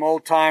were some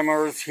old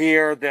timers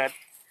here that,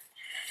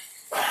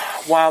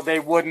 while they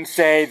wouldn't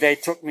say they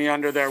took me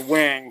under their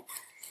wing,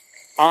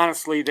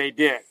 honestly, they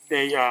did.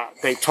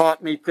 They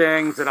taught me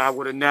things that I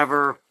would have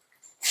never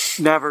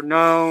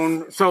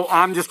known. So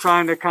I'm just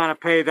trying to kind of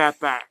pay that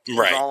back.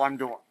 Right. That's all I'm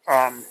doing.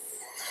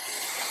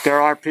 There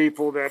are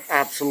people that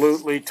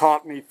absolutely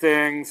taught me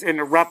things in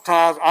the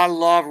reptiles. I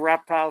love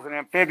reptiles and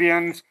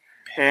amphibians,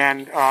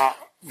 and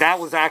that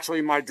was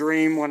actually my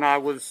dream when I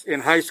was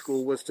in high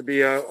school, was to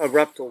be a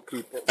reptile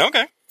keeper.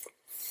 Okay.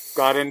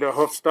 Got into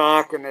hoof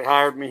stock, and they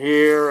hired me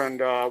here, and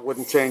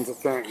wouldn't change a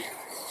thing.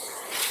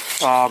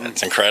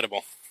 That's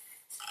incredible.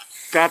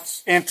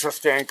 That's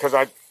interesting because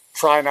I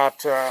try not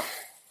to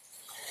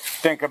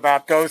think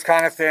about those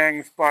kind of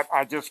things, but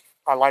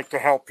I like to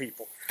help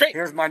people. Great.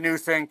 Here's my new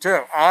thing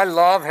too. I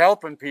love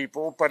helping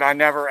people, but I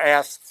never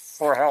ask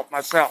for help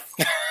myself.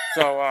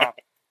 So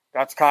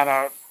that's kind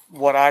of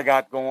what I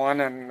got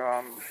going, and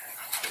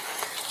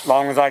as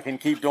long as I can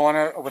keep doing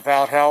it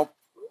without help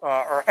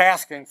or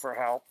asking for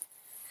help,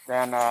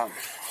 then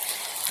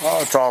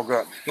it's all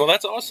good. Well,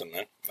 that's awesome,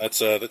 man.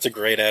 That's a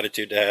great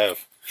attitude to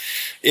have.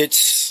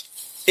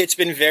 It's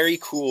been very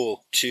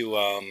cool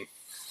to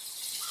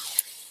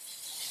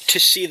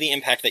see the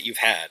impact that you've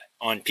had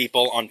on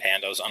people, on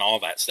pandas, on all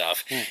that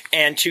stuff.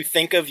 And to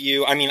think of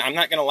you, I mean, I'm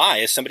not going to lie,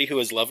 as somebody who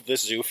has loved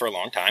this zoo for a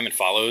long time and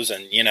follows,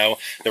 and, you know,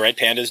 the Red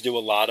Pandas do a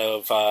lot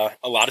of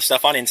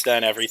stuff on Insta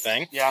and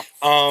everything. Yeah.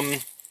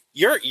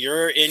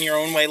 You're in your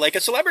own way like a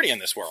celebrity in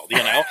this world, you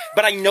know,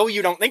 but I know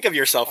you don't think of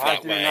yourself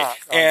that way.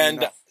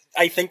 And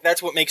I think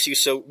that's what makes you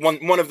so,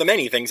 one of the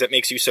many things that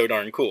makes you so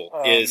darn cool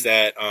is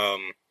that,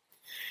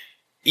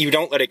 you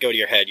don't let it go to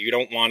your head. You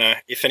don't want to,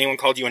 if anyone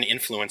called you an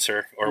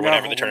influencer or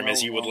whatever the term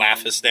is, you would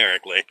laugh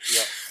hysterically.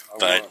 Yeah,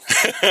 but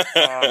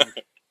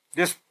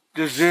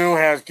the zoo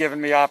has given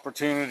me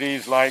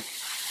opportunities like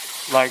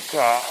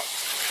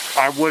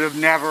I would have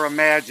never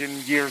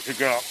imagined years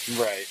ago.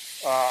 Right.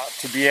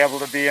 To be able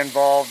to be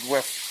involved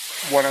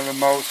with one of the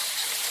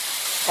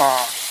most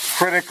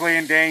critically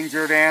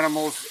endangered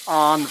animals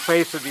on the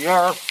face of the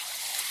earth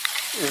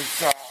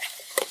is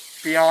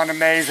beyond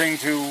amazing.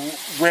 To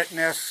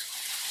witness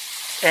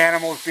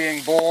animals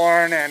being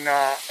born and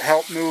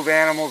help move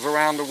animals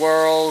around the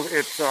world.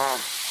 It's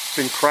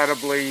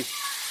incredibly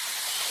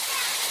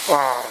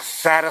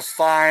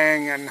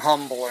satisfying and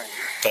humbling.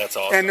 That's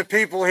awesome. And the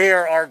people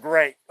here are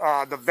great.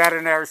 The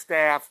veterinary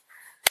staff,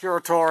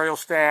 curatorial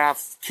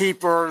staff,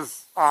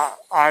 keepers.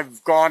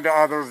 I've gone to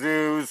other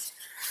zoos,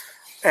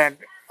 and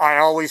I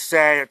always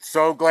say I'm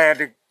so glad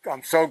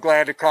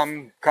to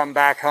come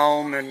back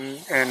home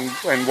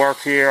and work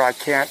here. I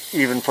can't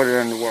even put it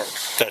into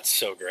words. That's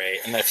so great,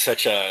 and that's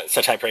such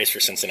high praise for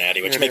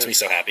Cincinnati, which makes me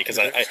so happy because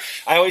I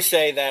always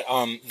say that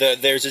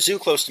there's a zoo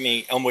close to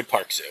me, Elmwood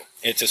Park Zoo.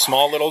 It's a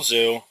small little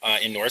zoo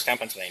in Norristown,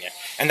 Pennsylvania,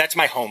 and that's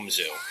my home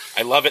zoo.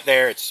 I love it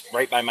there. It's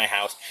right by my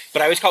house.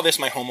 But I always call this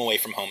my home away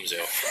from home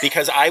zoo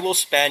because I will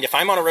spend, if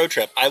I'm on a road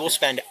trip, I will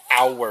spend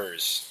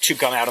hours to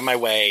come out of my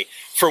way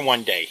for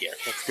one day here.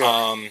 That's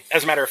good.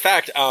 As a matter of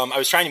fact, I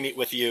was trying to meet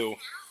with you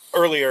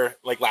earlier,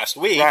 like last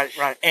week,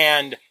 right,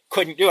 and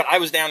couldn't do it. I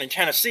was down in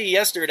Tennessee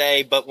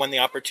yesterday, but when the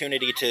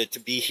opportunity to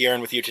be here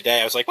and with you today,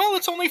 I was like, well,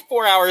 it's only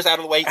 4 hours out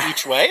of the way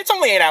each way. It's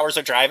only 8 hours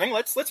of driving.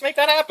 Let's make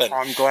that happen.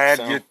 I'm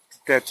glad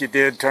that you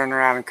did turn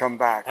around and come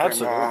back.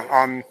 Absolutely. And,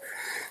 I'm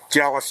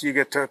jealous you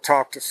get to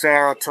talk to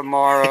Sarah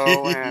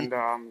tomorrow. And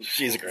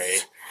she's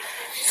great.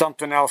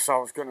 Something else I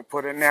was going to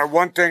put in there.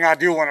 One thing I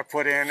do want to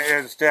put in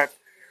is that,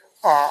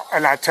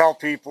 and I tell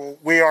people,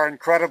 we are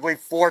incredibly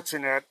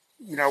fortunate.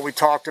 You know, we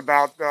talked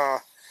about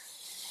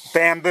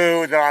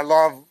bamboo that I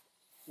love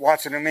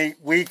watching them eat.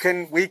 We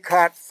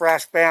cut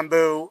fresh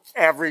bamboo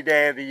every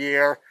day of the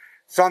year.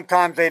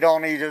 Sometimes they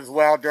don't eat as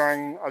well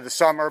during the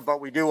summer,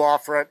 but we do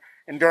offer it.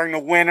 And during the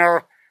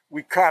winter,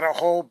 we cut a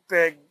whole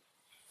big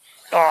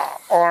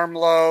arm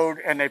load,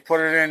 and they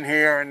put it in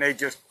here, and they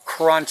just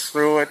crunch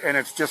through it, and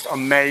it's just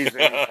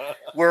amazing.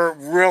 We're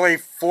really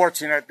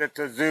fortunate that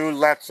the zoo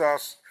lets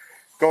us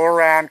go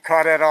around,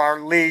 cut at our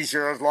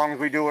leisure, as long as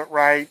we do it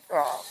right.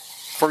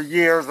 For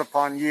years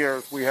upon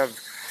years,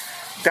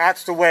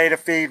 that's the way to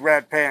feed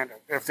red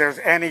pandas. If there's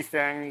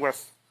anything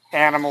with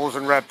animals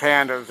and red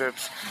pandas,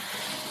 it's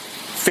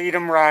feed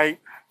them right,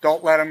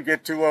 don't let them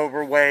get too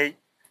overweight,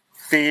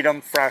 feed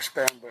them fresh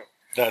bamboo.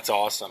 That's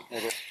awesome.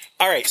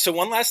 All right, so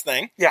one last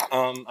thing. Yeah.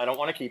 I don't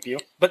want to keep you,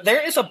 but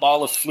there is a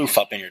ball of floof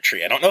up in your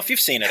tree. I don't know if you've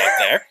seen it up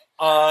there.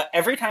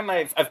 Every time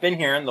I've been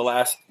here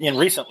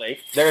recently,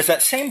 there is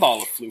that same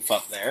ball of floof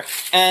up there,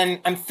 and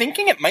I'm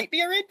thinking it might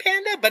be a red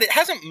panda, but it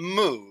hasn't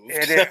moved.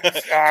 It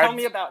is. Tell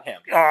me about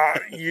him.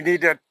 You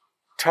need to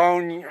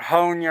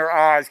hone your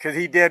eyes, because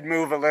he did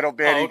move a little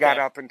bit. He got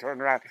up and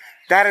turned around.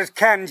 That is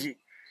Kenji.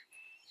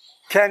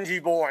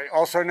 Kenji boy,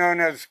 also known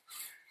as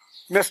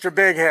Mr.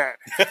 Big Head.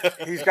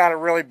 He's got a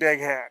really big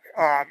head.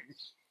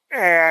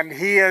 and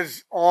he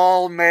is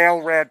all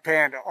male red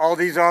panda. All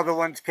these other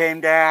ones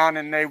came down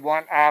and they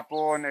want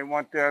apple and they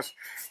want this.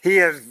 He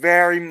is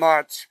very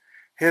much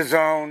his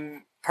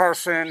own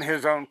person,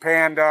 his own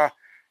panda.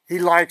 He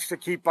likes to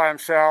keep by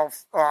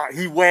himself.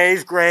 He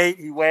weighs great.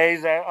 He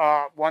weighs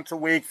once a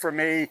week for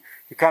me.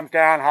 He comes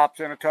down, hops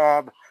in a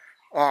tub.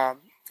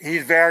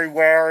 He's very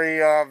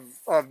wary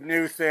of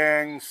new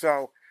things.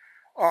 So,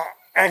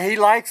 and he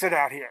likes it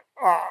out here.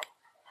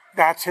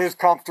 That's his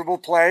comfortable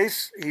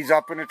place. He's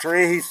up in a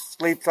tree. He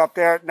sleeps up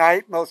there at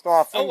night most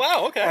often. Oh,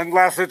 wow, okay.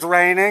 Unless it's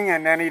raining,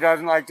 and then he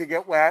doesn't like to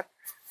get wet.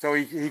 So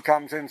he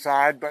comes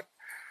inside. But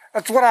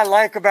that's what I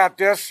like about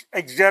this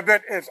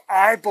exhibit is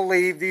I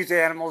believe these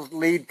animals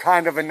lead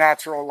kind of a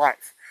natural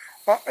life.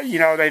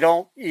 They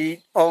don't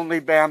eat only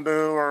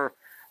bamboo or,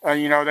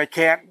 they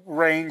can't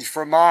range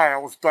for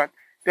miles, but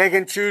they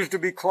can choose to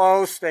be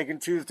close. They can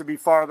choose to be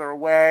farther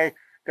away.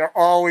 They're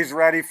always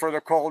ready for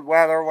the cold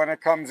weather when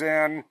it comes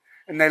in,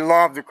 and they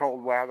love the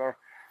cold weather.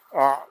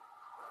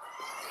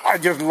 I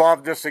just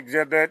love this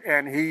exhibit,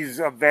 and he's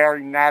a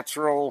very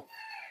natural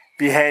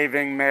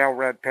behaving male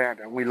red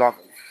panda. We love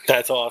him.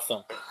 That's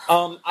awesome.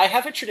 I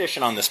have a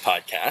tradition on this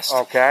podcast.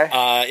 Okay.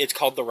 It's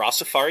called the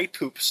Rossafari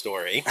Poop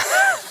Story.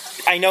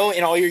 I know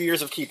in all your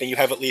years of keeping, you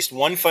have at least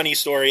one funny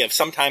story of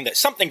some time that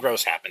something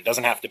gross happened.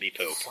 Doesn't have to be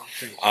poop.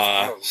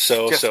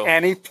 Just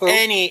any poop?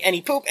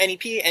 Any poop, any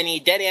pee, any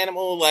dead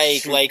animal,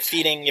 like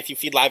feeding, if you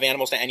feed live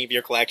animals to any of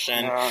your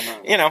collection.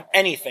 No.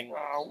 Anything.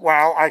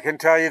 Well, I can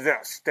tell you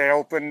this. They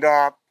opened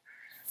up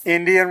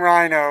Indian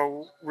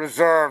rhino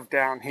reserve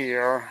down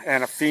here,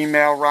 and a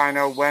female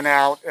rhino went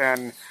out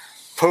and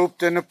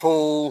pooped in the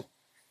pool,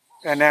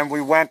 and then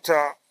we went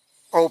to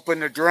open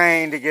the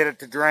drain to get it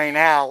to drain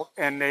out,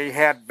 and they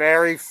had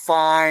very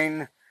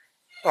fine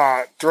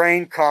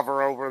drain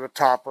cover over the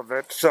top of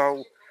it.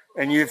 So,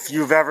 and if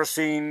you've ever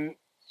seen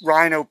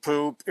rhino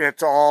poop,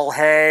 it's all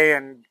hay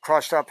and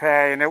crushed up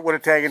hay, and it would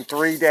have taken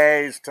 3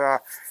 days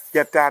to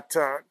get that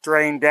to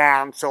drain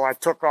down. So I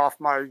took off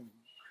my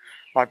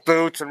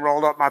boots and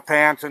rolled up my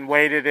pants and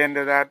waded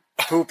into that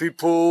poopy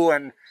pool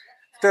and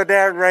stood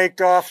there and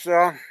raked off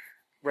the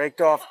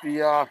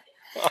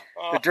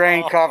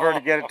drain cover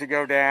to get it to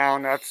go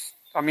down.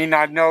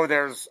 I know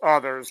there's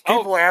others.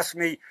 People ask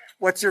me,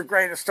 what's your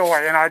greatest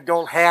story? And I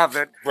don't have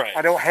it. Right.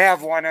 I don't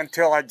have one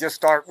until I just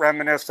start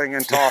reminiscing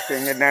and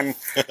talking. And then,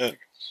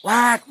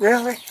 what?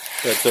 Really?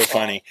 That's so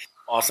funny.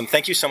 Awesome.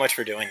 Thank you so much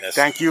for doing this.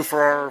 Thank you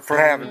for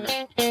having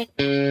me.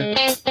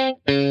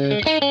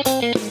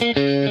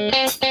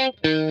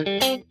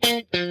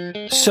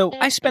 So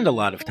I spend a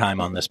lot of time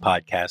on this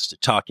podcast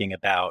talking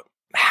about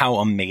how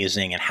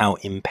amazing and how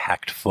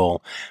impactful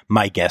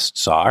my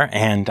guests are.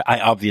 And I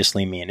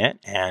obviously mean it.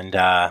 And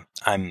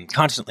I'm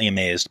constantly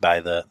amazed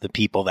by the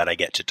people that I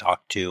get to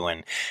talk to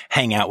and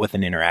hang out with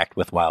and interact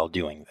with while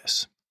doing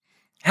this.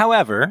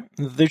 However,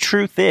 the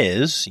truth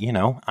is,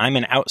 I'm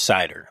an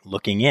outsider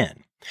looking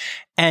in.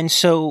 And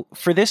so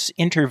for this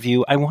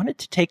interview, I wanted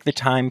to take the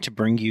time to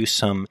bring you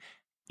some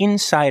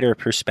insider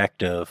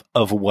perspective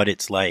of what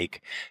it's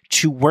like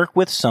to work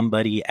with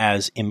somebody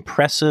as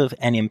impressive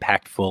and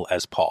impactful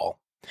as Paul.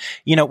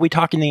 We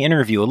talk in the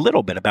interview a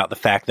little bit about the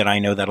fact that I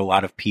know that a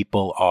lot of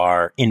people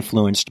are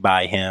influenced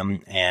by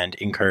him and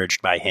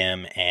encouraged by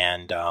him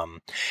and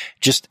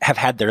just have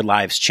had their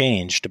lives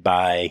changed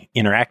by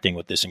interacting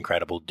with this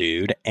incredible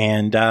dude.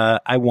 And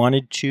I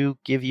wanted to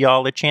give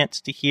y'all a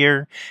chance to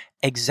hear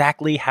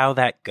exactly how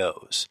that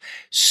goes.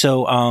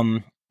 So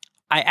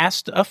I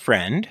asked a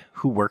friend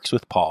who works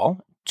with Paul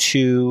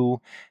to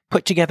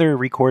put together a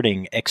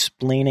recording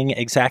explaining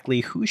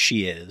exactly who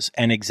she is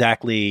and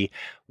exactly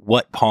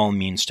what Paul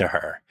means to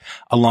her.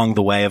 Along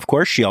the way, of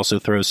course, she also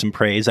throws some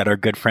praise at our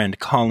good friend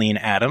Colleen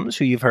Adams,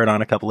 who you've heard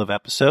on a couple of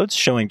episodes,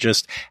 showing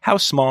just how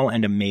small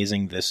and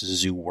amazing this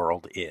zoo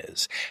world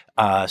is.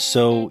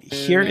 So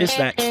here is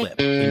that clip.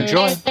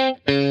 Enjoy.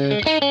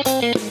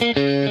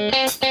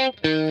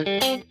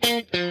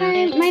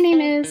 Hi, my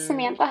name is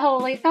Samantha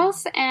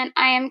Hololeithos, and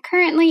I am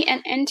currently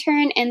an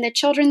intern in the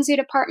Children's Zoo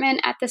Department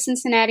at the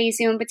Cincinnati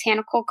Zoo and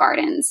Botanical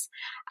Gardens.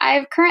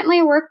 I've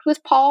currently worked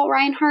with Paul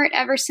Reinhardt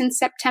ever since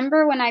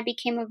September when I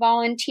became a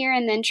volunteer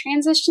and then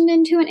transitioned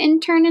into an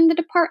intern in the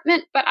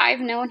department, but I've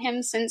known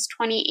him since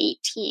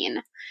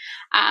 2018.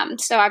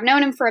 So I've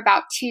known him for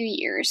about 2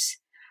 years.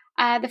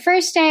 The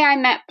first day I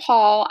met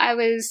Paul, I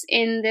was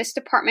in this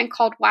department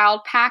called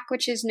Wild Pack,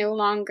 which is no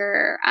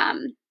longer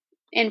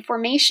in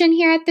formation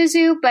here at the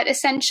zoo, but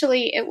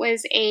essentially it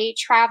was a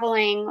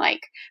traveling,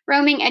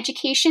 roaming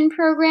education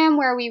program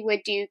where we would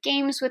do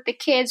games with the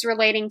kids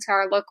relating to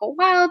our local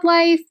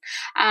wildlife,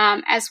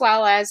 as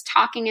well as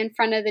talking in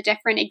front of the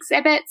different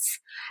exhibits.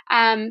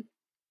 And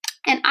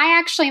I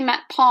actually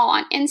met Paul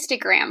on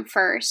Instagram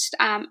first.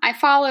 I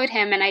followed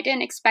him and I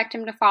didn't expect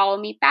him to follow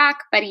me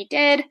back, but he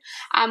did.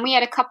 We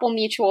had a couple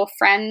mutual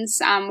friends,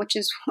 which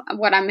is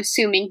what I'm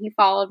assuming he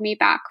followed me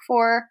back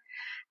for.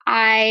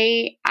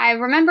 I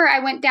remember I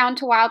went down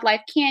to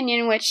Wildlife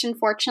Canyon, which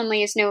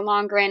unfortunately is no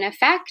longer in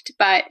effect,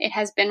 but it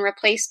has been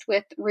replaced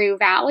with Rue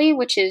Valley,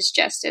 which is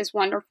just as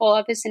wonderful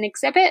of as an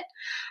exhibit.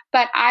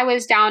 But I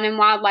was down in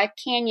Wildlife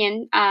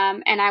Canyon,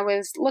 and I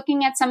was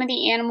looking at some of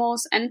the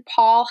animals, and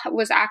Paul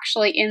was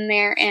actually in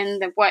there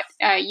in what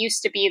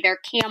used to be their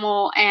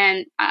camel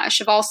and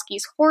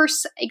Przewalski's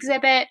horse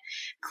exhibit,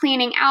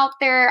 cleaning out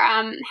their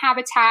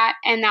habitat,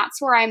 and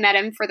that's where I met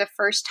him for the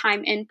first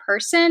time in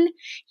person.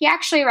 He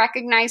actually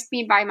recognized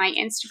me by my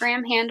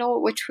Instagram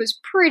handle, which was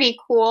pretty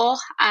cool,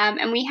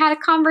 and we had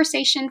a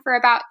conversation for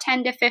about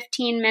 10 to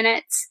 15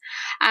 minutes.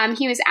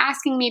 He was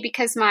asking me,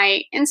 because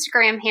my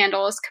Instagram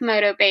handle is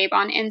Komodo Babe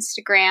on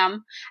Instagram,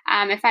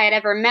 if I had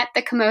ever met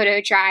the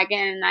Komodo dragon,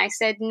 and I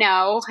said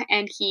no,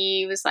 and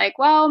he was like,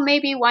 well,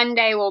 maybe one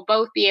day we'll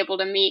both be able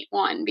to meet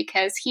one,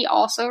 because he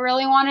also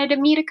really wanted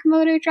to meet a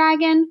Komodo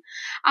dragon.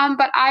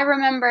 But I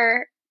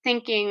remember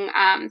thinking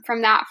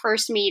from that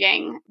first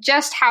meeting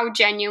just how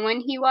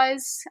genuine he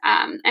was,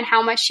 and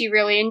how much he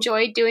really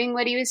enjoyed doing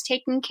what he was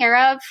taking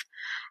care of.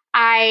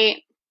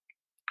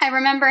 I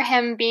remember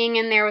him being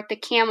in there with the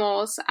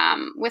camels,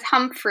 with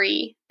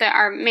Humphrey,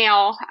 our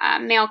male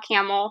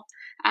camel,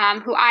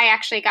 who I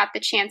actually got the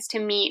chance to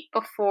meet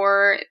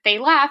before they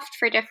left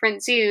for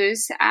different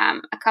zoos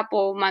a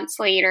couple months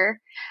later.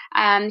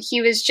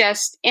 He was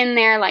just in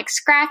there like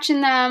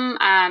scratching them.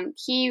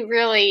 He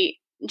really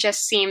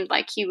just seemed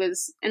like he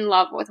was in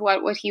love with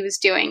what he was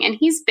doing. And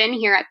he's been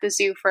here at the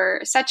zoo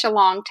for such a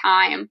long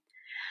time.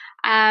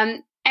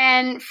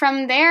 And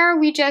from there,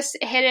 we just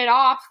hit it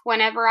off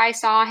whenever I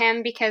saw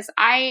him, because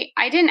I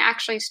didn't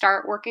actually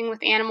start working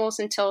with animals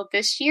until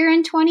this year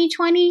in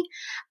 2020,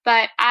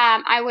 but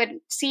I would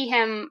see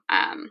him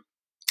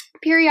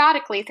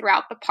periodically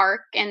throughout the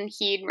park, and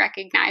he'd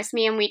recognize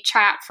me, and we'd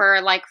chat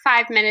for like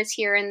 5 minutes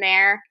here and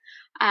there.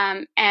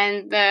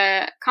 And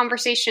the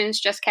conversations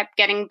just kept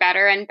getting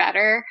better and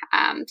better.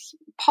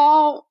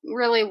 Paul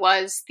really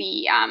was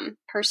the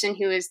person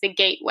who is the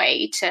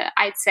gateway to,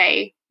 I'd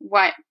say,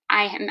 what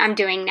I'm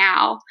doing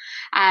now.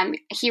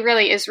 He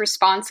really is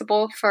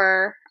responsible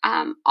for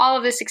all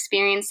of this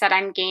experience that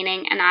I'm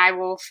gaining, and I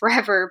will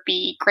forever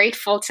be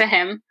grateful to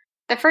him.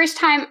 The first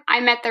time I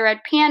met the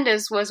red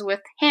pandas was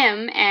with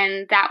him,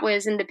 and that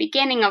was in the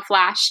beginning of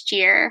last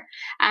year.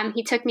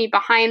 He took me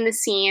behind the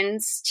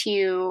scenes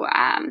to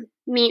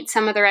meet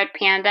some of the red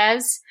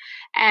pandas.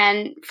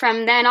 And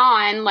from then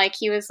on, like,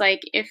 he was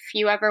like, if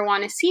you ever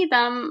want to see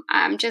them,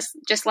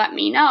 just let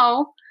me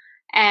know.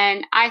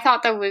 And I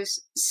thought that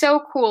was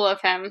so cool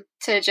of him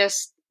to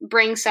just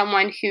bring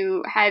someone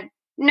who had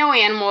no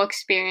animal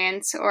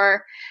experience,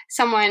 or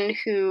someone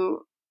who,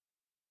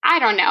 I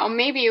don't know,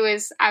 maybe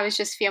I was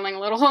just feeling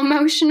a little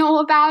emotional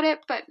about it,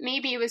 but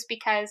maybe it was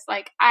because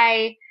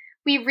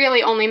we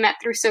really only met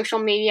through social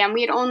media, and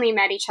we had only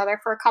met each other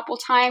for a couple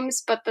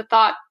times, but the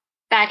thought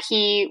that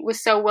he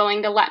was so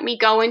willing to let me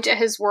go into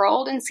his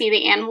world and see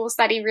the animals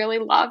that he really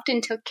loved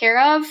and took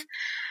care of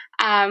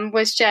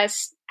was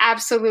just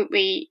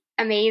absolutely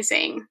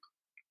amazing.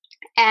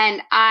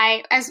 And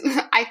I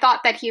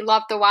thought that he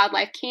loved the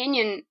Wildlife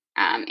Canyon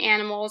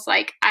animals.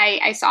 Like,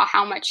 I saw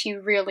how much he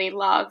really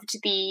loved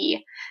the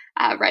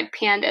red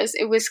pandas.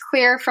 It was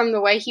clear from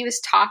the way he was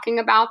talking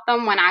about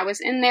them when I was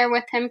in there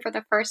with him for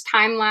the first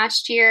time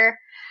last year,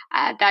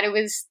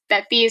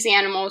 that these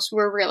animals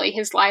were really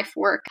his life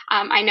work.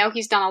 I know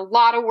he's done a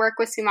lot of work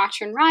with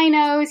Sumatran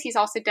rhinos. He's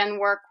also done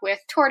work with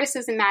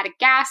tortoises in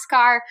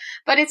Madagascar,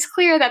 but it's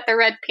clear that the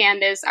red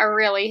pandas are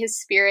really his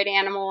spirit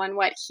animal and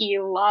what he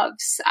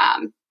loves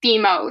the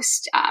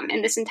most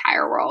in this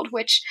entire world,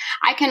 which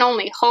I can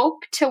only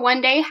hope to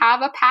one day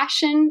have a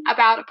passion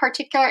about a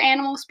particular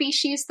animal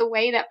species the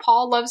way that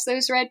Paul loves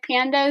those red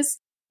pandas.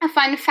 A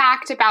fun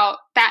fact about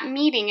that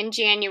meeting in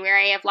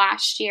January of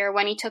last year,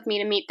 when he took me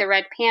to meet the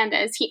red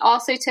pandas, he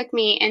also took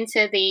me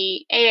into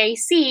the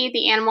AAC,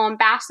 the Animal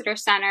Ambassador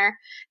Center,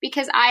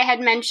 because I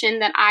had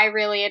mentioned that I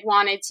really had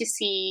wanted to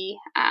see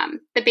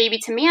the baby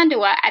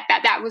Tamandua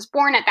that was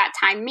born at that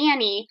time,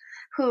 Manny,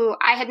 who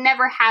I had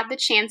never had the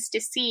chance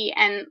to see.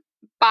 And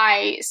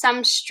by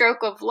some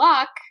stroke of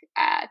luck,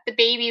 the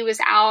baby was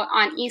out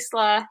on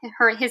Isla,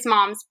 his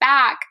mom's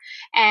back,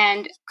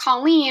 and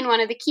Colleen, one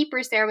of the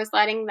keepers there, was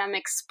letting them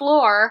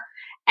explore,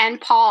 and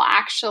Paul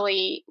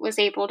actually was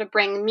able to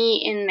bring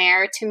me in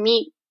there to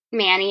meet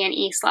Manny and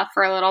Isla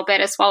for a little bit,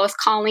 as well as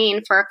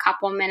Colleen for a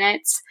couple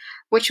minutes,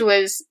 which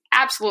was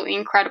absolutely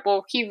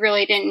incredible. He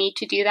really didn't need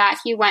to do that.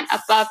 He went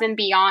above and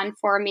beyond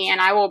for me, and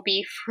I will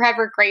be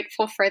forever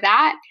grateful for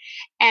that.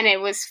 And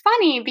it was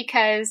funny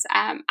because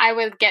I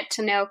would get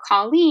to know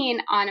Colleen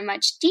on a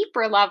much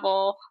deeper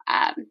level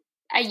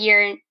a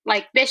year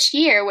like this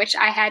year, which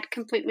I had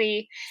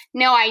completely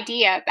no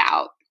idea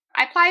about.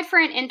 I applied for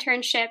an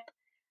internship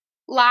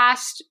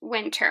last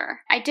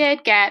winter. I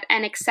did get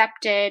and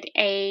accepted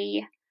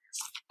a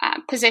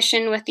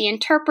position with the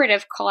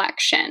interpretive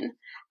collection.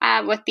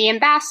 with the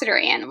ambassador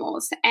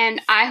animals.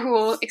 And I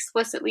will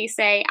explicitly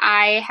say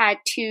I had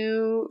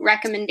 2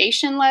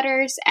 recommendation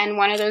letters, and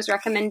one of those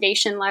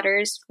recommendation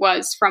letters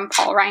was from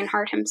Paul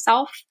Reinhardt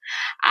himself.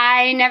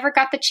 I never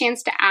got the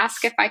chance to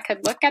ask if I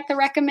could look at the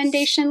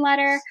recommendation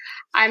letter.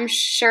 I'm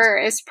sure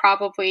I'd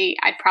probably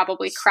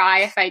cry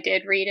if I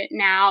did read it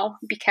now,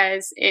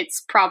 because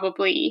it's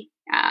probably,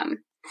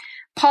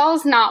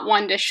 Paul's not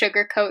one to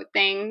sugarcoat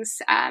things.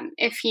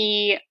 If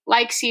he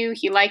likes you,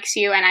 he likes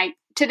you. And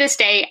to this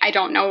day, I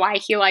don't know why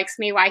he likes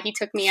me, why he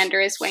took me under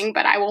his wing,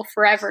 but I will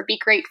forever be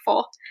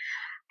grateful.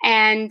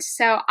 And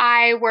so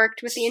I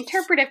worked with the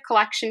interpretive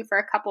collection for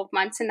a couple of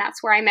months, and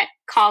that's where I met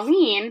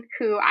Colleen,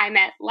 who I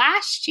met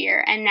last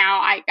year. And now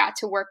I got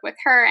to work with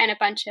her and a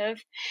bunch of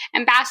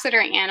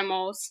ambassador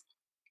animals.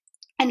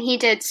 And he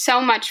did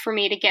so much for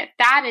me to get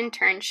that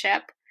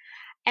internship.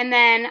 And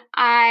then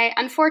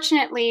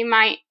unfortunately,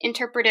 my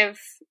interpretive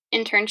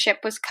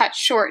internship was cut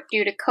short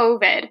due to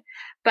COVID.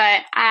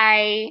 But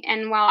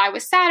while I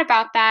was sad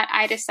about that,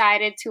 I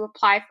decided to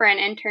apply for an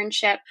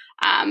internship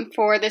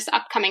for this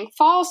upcoming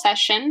fall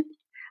session.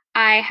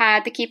 I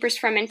had the Keepers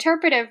from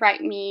Interpretive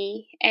write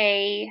me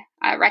a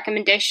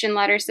recommendation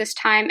letters this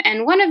time.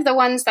 And one of the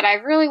ones that I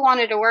really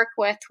wanted to work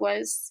with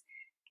was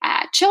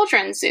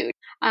Children's Zoo,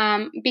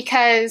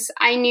 because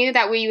I knew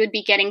that we would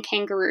be getting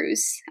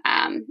kangaroos.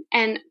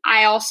 And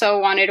I also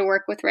wanted to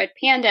work with red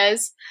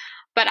pandas.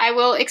 But I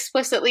will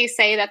explicitly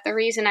say that the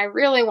reason I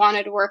really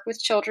wanted to work with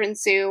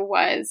Children's Zoo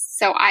was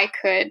so I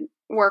could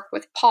work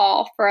with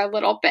Paul for a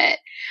little bit.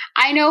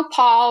 I know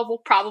Paul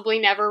will probably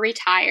never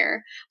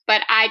retire,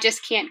 but I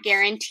just can't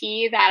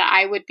guarantee that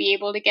I would be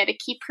able to get a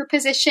keeper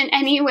position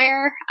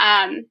anywhere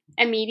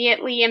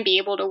immediately and be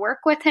able to work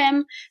with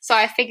him. So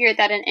I figured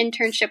that an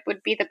internship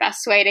would be the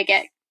best way to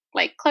get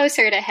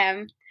closer to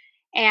him.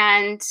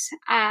 And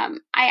I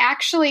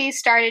actually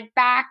started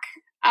back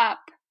up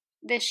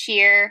this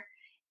year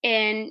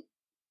in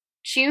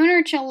June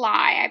or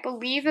July. I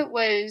believe it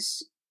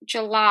was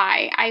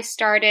July. I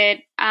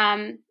started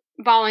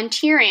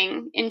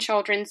volunteering in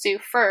Children's Zoo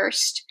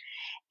first,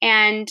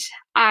 and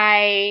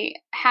I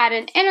had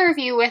an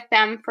interview with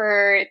them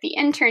for the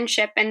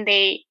internship, and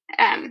they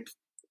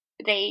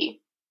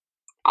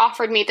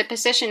offered me the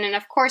position, and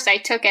of course I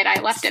took it. I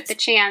left it the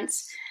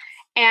chance.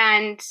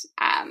 And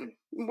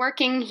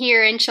working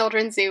here in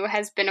Children's Zoo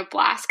has been a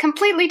blast.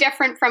 Completely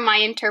different from my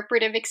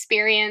interpretive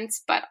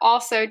experience, but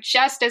also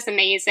just as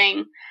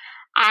amazing.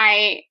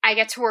 I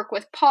get to work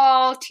with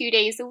Paul 2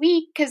 days a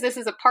week because this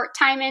is a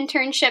part-time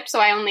internship, so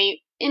I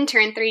only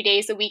intern 3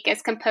 days a week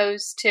as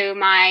opposed to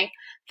my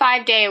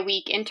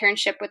 5-day-a-week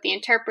internship with the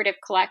interpretive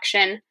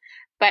collection.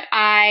 But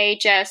I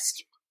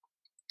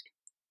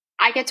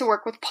get to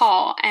work with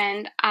Paul,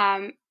 and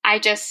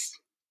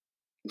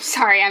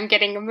sorry, I'm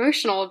getting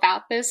emotional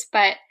about this,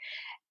 but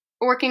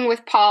working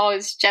with Paul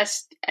is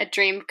just a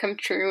dream come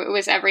true. It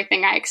was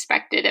everything I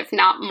expected, if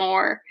not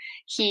more.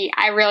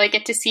 I really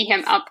get to see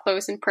him up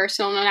close and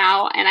personal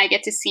now, and I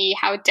get to see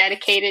how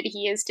dedicated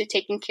he is to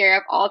taking care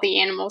of all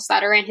the animals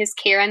that are in his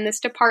care in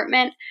this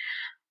department.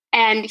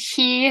 And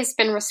he has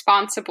been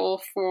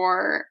responsible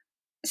for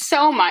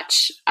so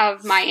much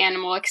of my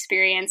animal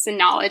experience and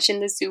knowledge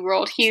in the zoo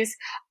world. He's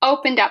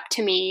opened up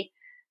to me.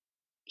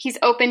 He's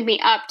opened me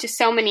up to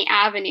so many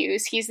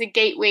avenues. He's the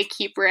gateway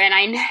keeper,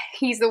 and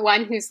he's the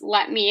one who's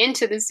let me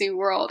into the zoo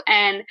world.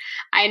 And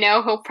I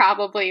know he'll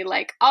probably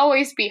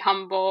always be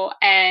humble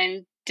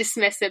and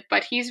dismissive,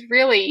 but he's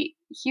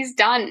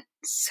done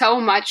so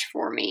much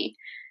for me.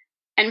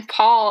 And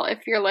Paul,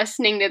 if you're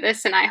listening to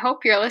this, and I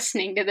hope you're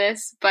listening to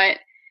this, but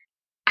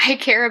I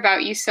care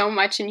about you so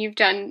much, and you've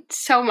done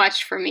so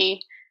much for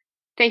me.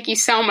 Thank you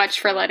so much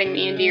for letting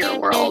me into your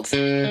world.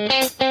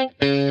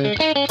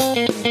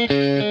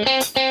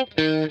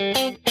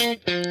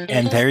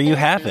 And there you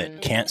have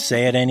it. Can't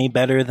say it any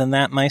better than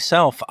that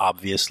myself,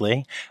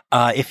 obviously.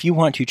 If you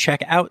want to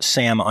check out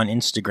Sam on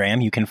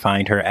Instagram, you can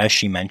find her, as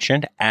she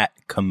mentioned, at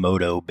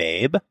Komodo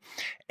Babe.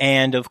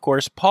 And, of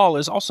course, Paul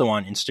is also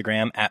on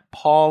Instagram at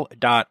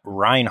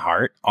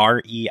paul.reinhardt,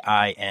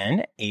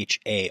 Reinhart.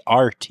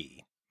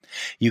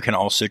 You can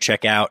also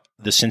check out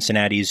the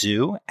Cincinnati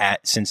Zoo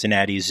at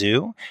Cincinnati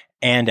Zoo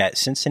and at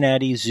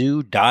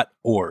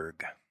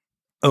cincinnatizoo.org.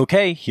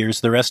 Okay,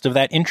 here's the rest of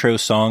that intro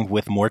song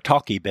with more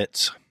talky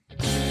bits.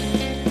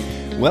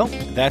 Well,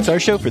 that's our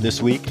show for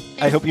this week.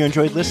 I hope you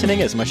enjoyed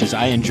listening as much as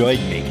I enjoyed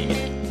making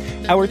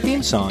it. Our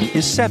theme song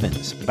is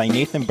Sevens by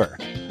Nathan Burke,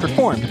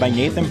 performed by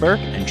Nathan Burke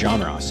and John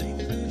Rossi.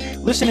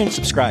 Listen and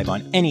subscribe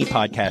on any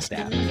podcast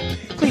app.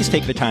 Please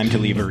take the time to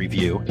leave a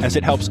review, as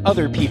it helps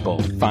other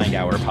people find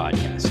our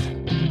podcast.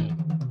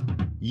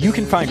 You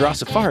can find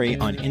Rossafari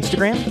on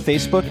Instagram,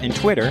 Facebook, and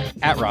Twitter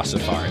at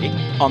Rossafari,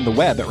 on the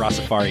web at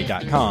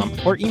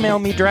rossafari.com, or email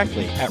me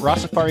directly at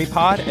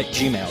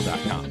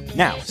rossafaripod@gmail.com.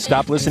 Now,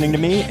 stop listening to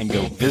me and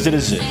go visit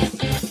a zoo.